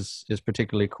itself is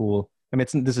particularly cool. I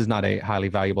mean, this is not a highly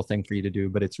valuable thing for you to do,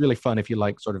 but it's really fun if you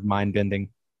like sort of mind bending,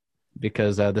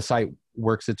 because the site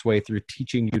works its way through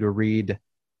teaching you to read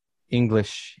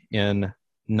English in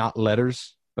not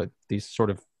letters, but these sort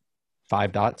of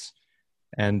 5 dots.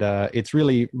 And it's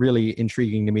really, really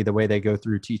intriguing to me the way they go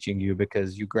through teaching you,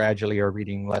 because you gradually are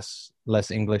reading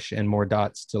less English and more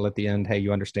dots till at the end, hey,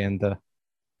 you understand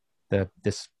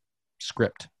this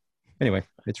script. Anyway,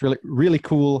 it's really, really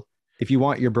cool. If you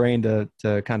want your brain to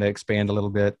kind of expand a little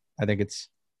bit, I think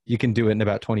you can do it in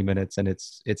about 20 minutes, and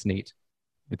it's neat.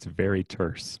 It's very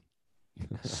terse.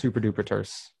 Super duper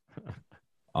terse.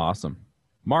 Awesome.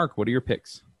 Mark, what are your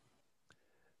picks?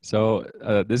 So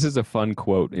this is a fun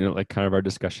quote, like kind of our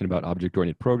discussion about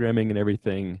object-oriented programming and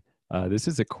everything. This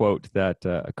is a quote that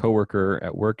a coworker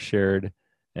at work shared,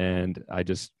 and I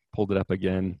just pulled it up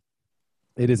again.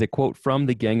 It is a quote from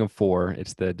the Gang of Four.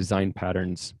 It's the design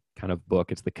patterns kind of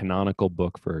book. It's the canonical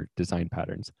book for design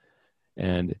patterns.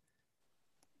 And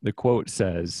the quote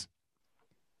says,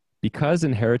 "Because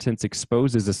inheritance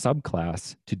exposes a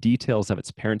subclass to details of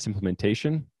its parent's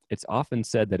implementation, it's often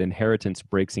said that inheritance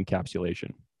breaks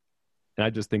encapsulation." And I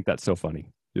just think that's so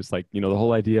funny. Just like, the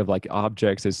whole idea of like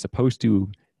objects is supposed to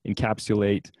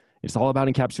encapsulate. It's all about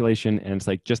encapsulation. And it's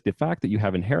like just the fact that you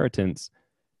have inheritance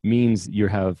means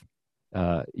you're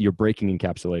breaking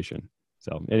encapsulation.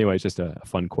 So anyway, it's just a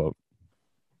fun quote.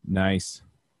 Nice.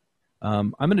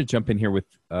 I'm going to jump in here with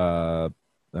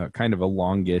kind of a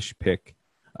longish pick.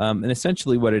 And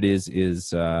essentially what it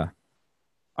is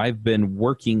I've been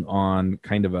working on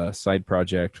kind of a side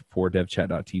project for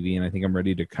devchat.tv, and I think I'm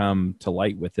ready to come to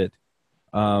light with it.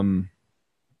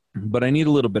 But I need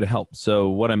a little bit of help. So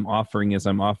what I'm offering is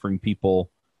I'm offering people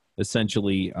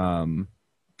essentially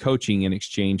coaching in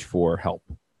exchange for help.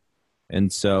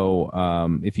 And so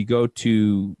if you go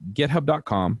to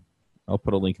github.com, I'll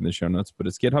put a link in the show notes, but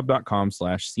it's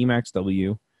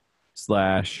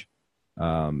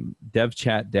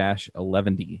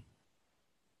github.com/cmaxw/devchat-11d.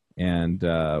 And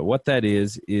what that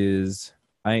is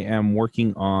I am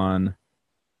working on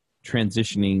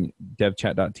transitioning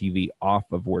devchat.tv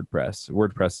off of WordPress.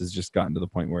 WordPress has just gotten to the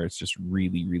point where it's just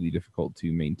really, really difficult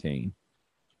to maintain.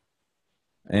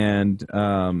 And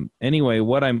anyway,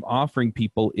 what I'm offering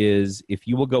people is if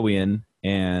you will go in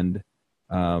and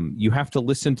you have to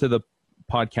listen to the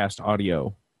podcast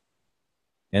audio,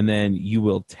 and then you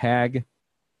will tag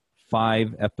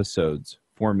 5 episodes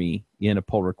for me in a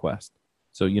pull request.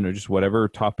 So, just whatever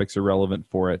topics are relevant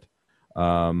for it.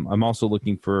 I'm also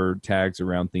looking for tags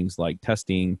around things like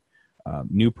testing,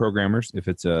 new programmers, if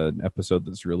it's an episode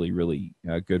that's really, really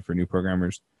good for new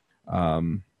programmers,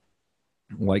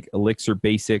 like Elixir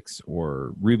basics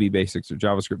or Ruby basics or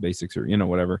JavaScript basics or,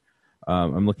 whatever.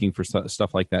 I'm looking for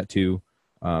stuff like that too.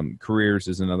 Careers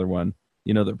is another one,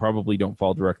 that probably don't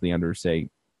fall directly under, say,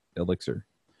 Elixir.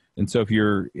 And so if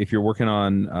you're working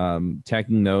on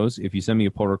tagging those, if you send me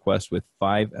a pull request with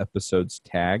 5 episodes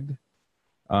tagged,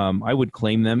 I would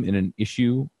claim them in an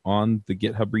issue on the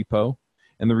GitHub repo.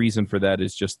 And the reason for that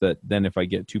is just that then if I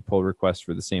get 2 pull requests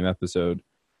for the same episode,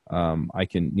 I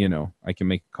can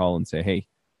make a call and say, hey,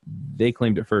 they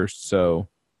claimed it first. So,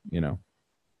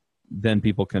 then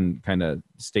people can kind of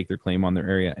stake their claim on their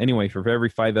area. Anyway, for every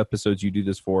 5 episodes you do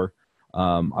this for,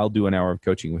 I'll do an hour of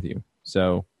coaching with you.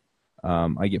 So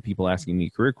I get people asking me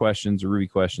career questions or Ruby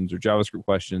questions or JavaScript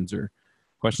questions or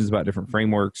questions about different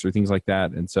frameworks or things like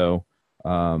that. And so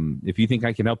if you think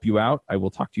I can help you out, I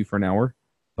will talk to you for an hour.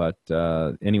 But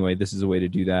anyway, this is a way to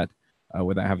do that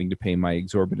without having to pay my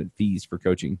exorbitant fees for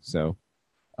coaching. So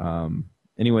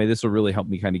anyway, this will really help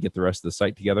me kind of get the rest of the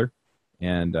site together.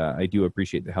 And I do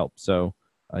appreciate the help. So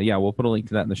yeah, we'll put a link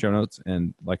to that in the show notes.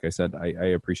 And like I said, I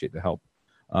appreciate the help.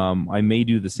 I may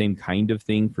do the same kind of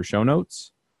thing for show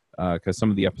notes because some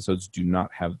of the episodes do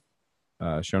not have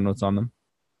show notes on them.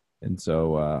 And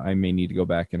so I may need to go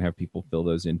back and have people fill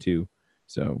those in too.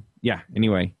 So yeah,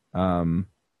 anyway,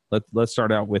 let's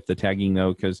start out with the tagging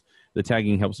though, because the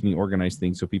tagging helps me organize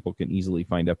things so people can easily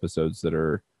find episodes that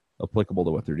are applicable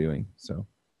to what they're doing. So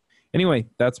anyway,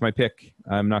 that's my pick.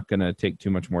 I'm not going to take too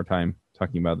much more time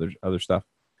talking about other stuff.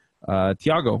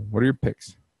 Tiago, what are your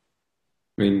picks?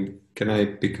 I mean, can I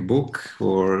pick a book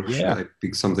or should I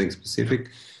pick something specific?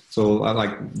 So I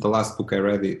like the last book I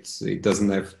read. It doesn't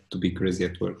have to be Crazy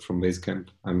at Work from Basecamp.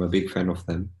 I'm a big fan of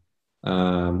them.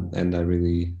 And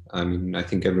I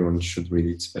think everyone should read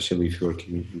it, especially if you're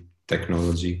working in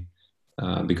technology,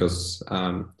 because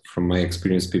from my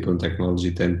experience, people in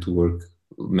technology tend to work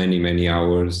many, many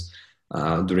hours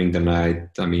during the night.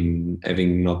 I mean,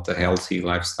 having not a healthy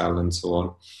lifestyle and so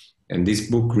on. And this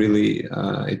book really,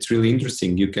 it's really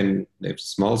interesting. You can have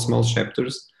small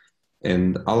chapters,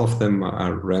 and all of them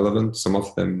are relevant. Some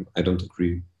of them I don't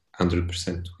agree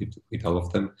 100% with all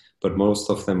of them, but most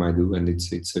of them I do. And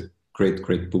it's a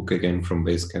great book again from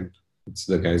Basecamp. It's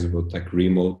the guys who wrote like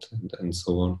Remote and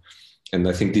so on. And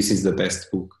I think this is the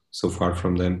best book so far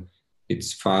from them.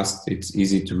 It's fast, it's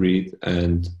easy to read,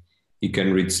 and you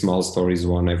can read small stories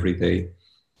one every day.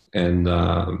 And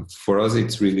for us,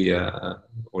 it's really,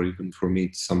 or even for me,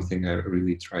 it's something I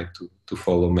really try to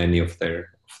follow many of their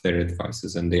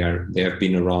advices. And they have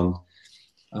been around,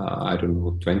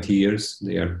 20 years.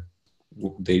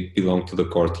 They belong to the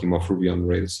core team of Ruby on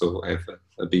Rails. So I have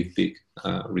a big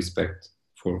respect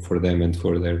for them and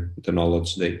for the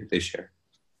knowledge they share.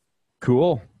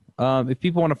 Cool. If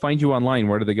people want to find you online,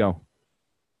 where do they go?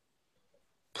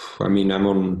 I mean, I'm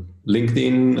on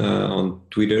LinkedIn, on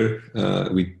Twitter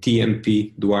with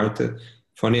TMP Duarte.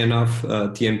 Funny enough,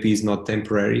 TMP is not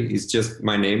temporary. It's just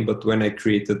my name. But when I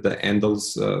created the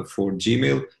handles for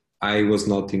Gmail, I was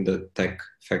not in the tech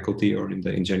faculty or in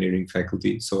the engineering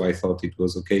faculty. So I thought it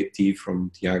was okay. T from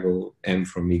Tiago, M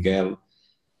from Miguel,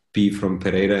 P from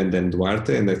Pereira, and then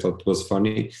Duarte. And I thought it was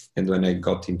funny. And when I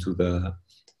got into the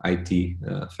IT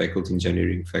faculty,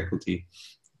 engineering faculty,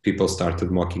 people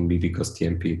started mocking me because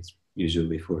TMP is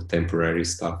usually for temporary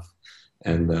stuff.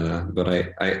 And but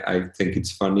I think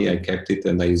it's funny. I kept it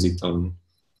and I use it on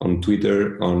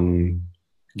Twitter, on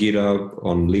GitHub,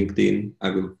 on LinkedIn. I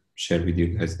will share with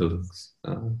you guys the links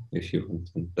if you want.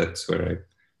 And that's where I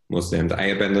mostly end. I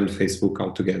abandoned Facebook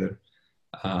altogether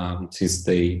since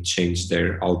they changed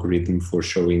their algorithm for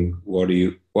showing what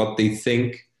they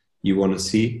think you want to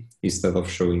see instead of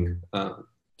showing by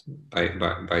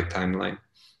timeline.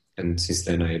 And since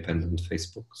then, I abandoned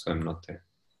Facebook, so I'm not there.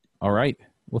 All right.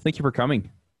 Well, thank you for coming.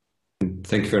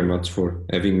 Thank you very much for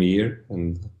having me here,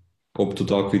 and hope to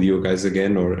talk with you guys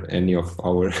again or any of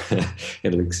our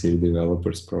Elixir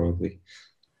developers probably.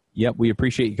 Yep, we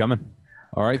appreciate you coming.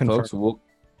 All right, folks, we'll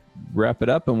wrap it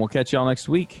up, and we'll catch y'all next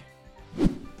week.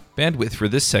 Bandwidth for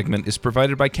this segment is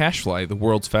provided by CacheFly, the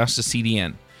world's fastest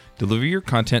CDN. Deliver your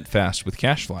content fast with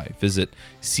CacheFly. Visit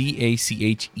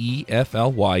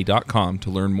CACHEFLY.com to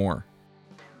learn more.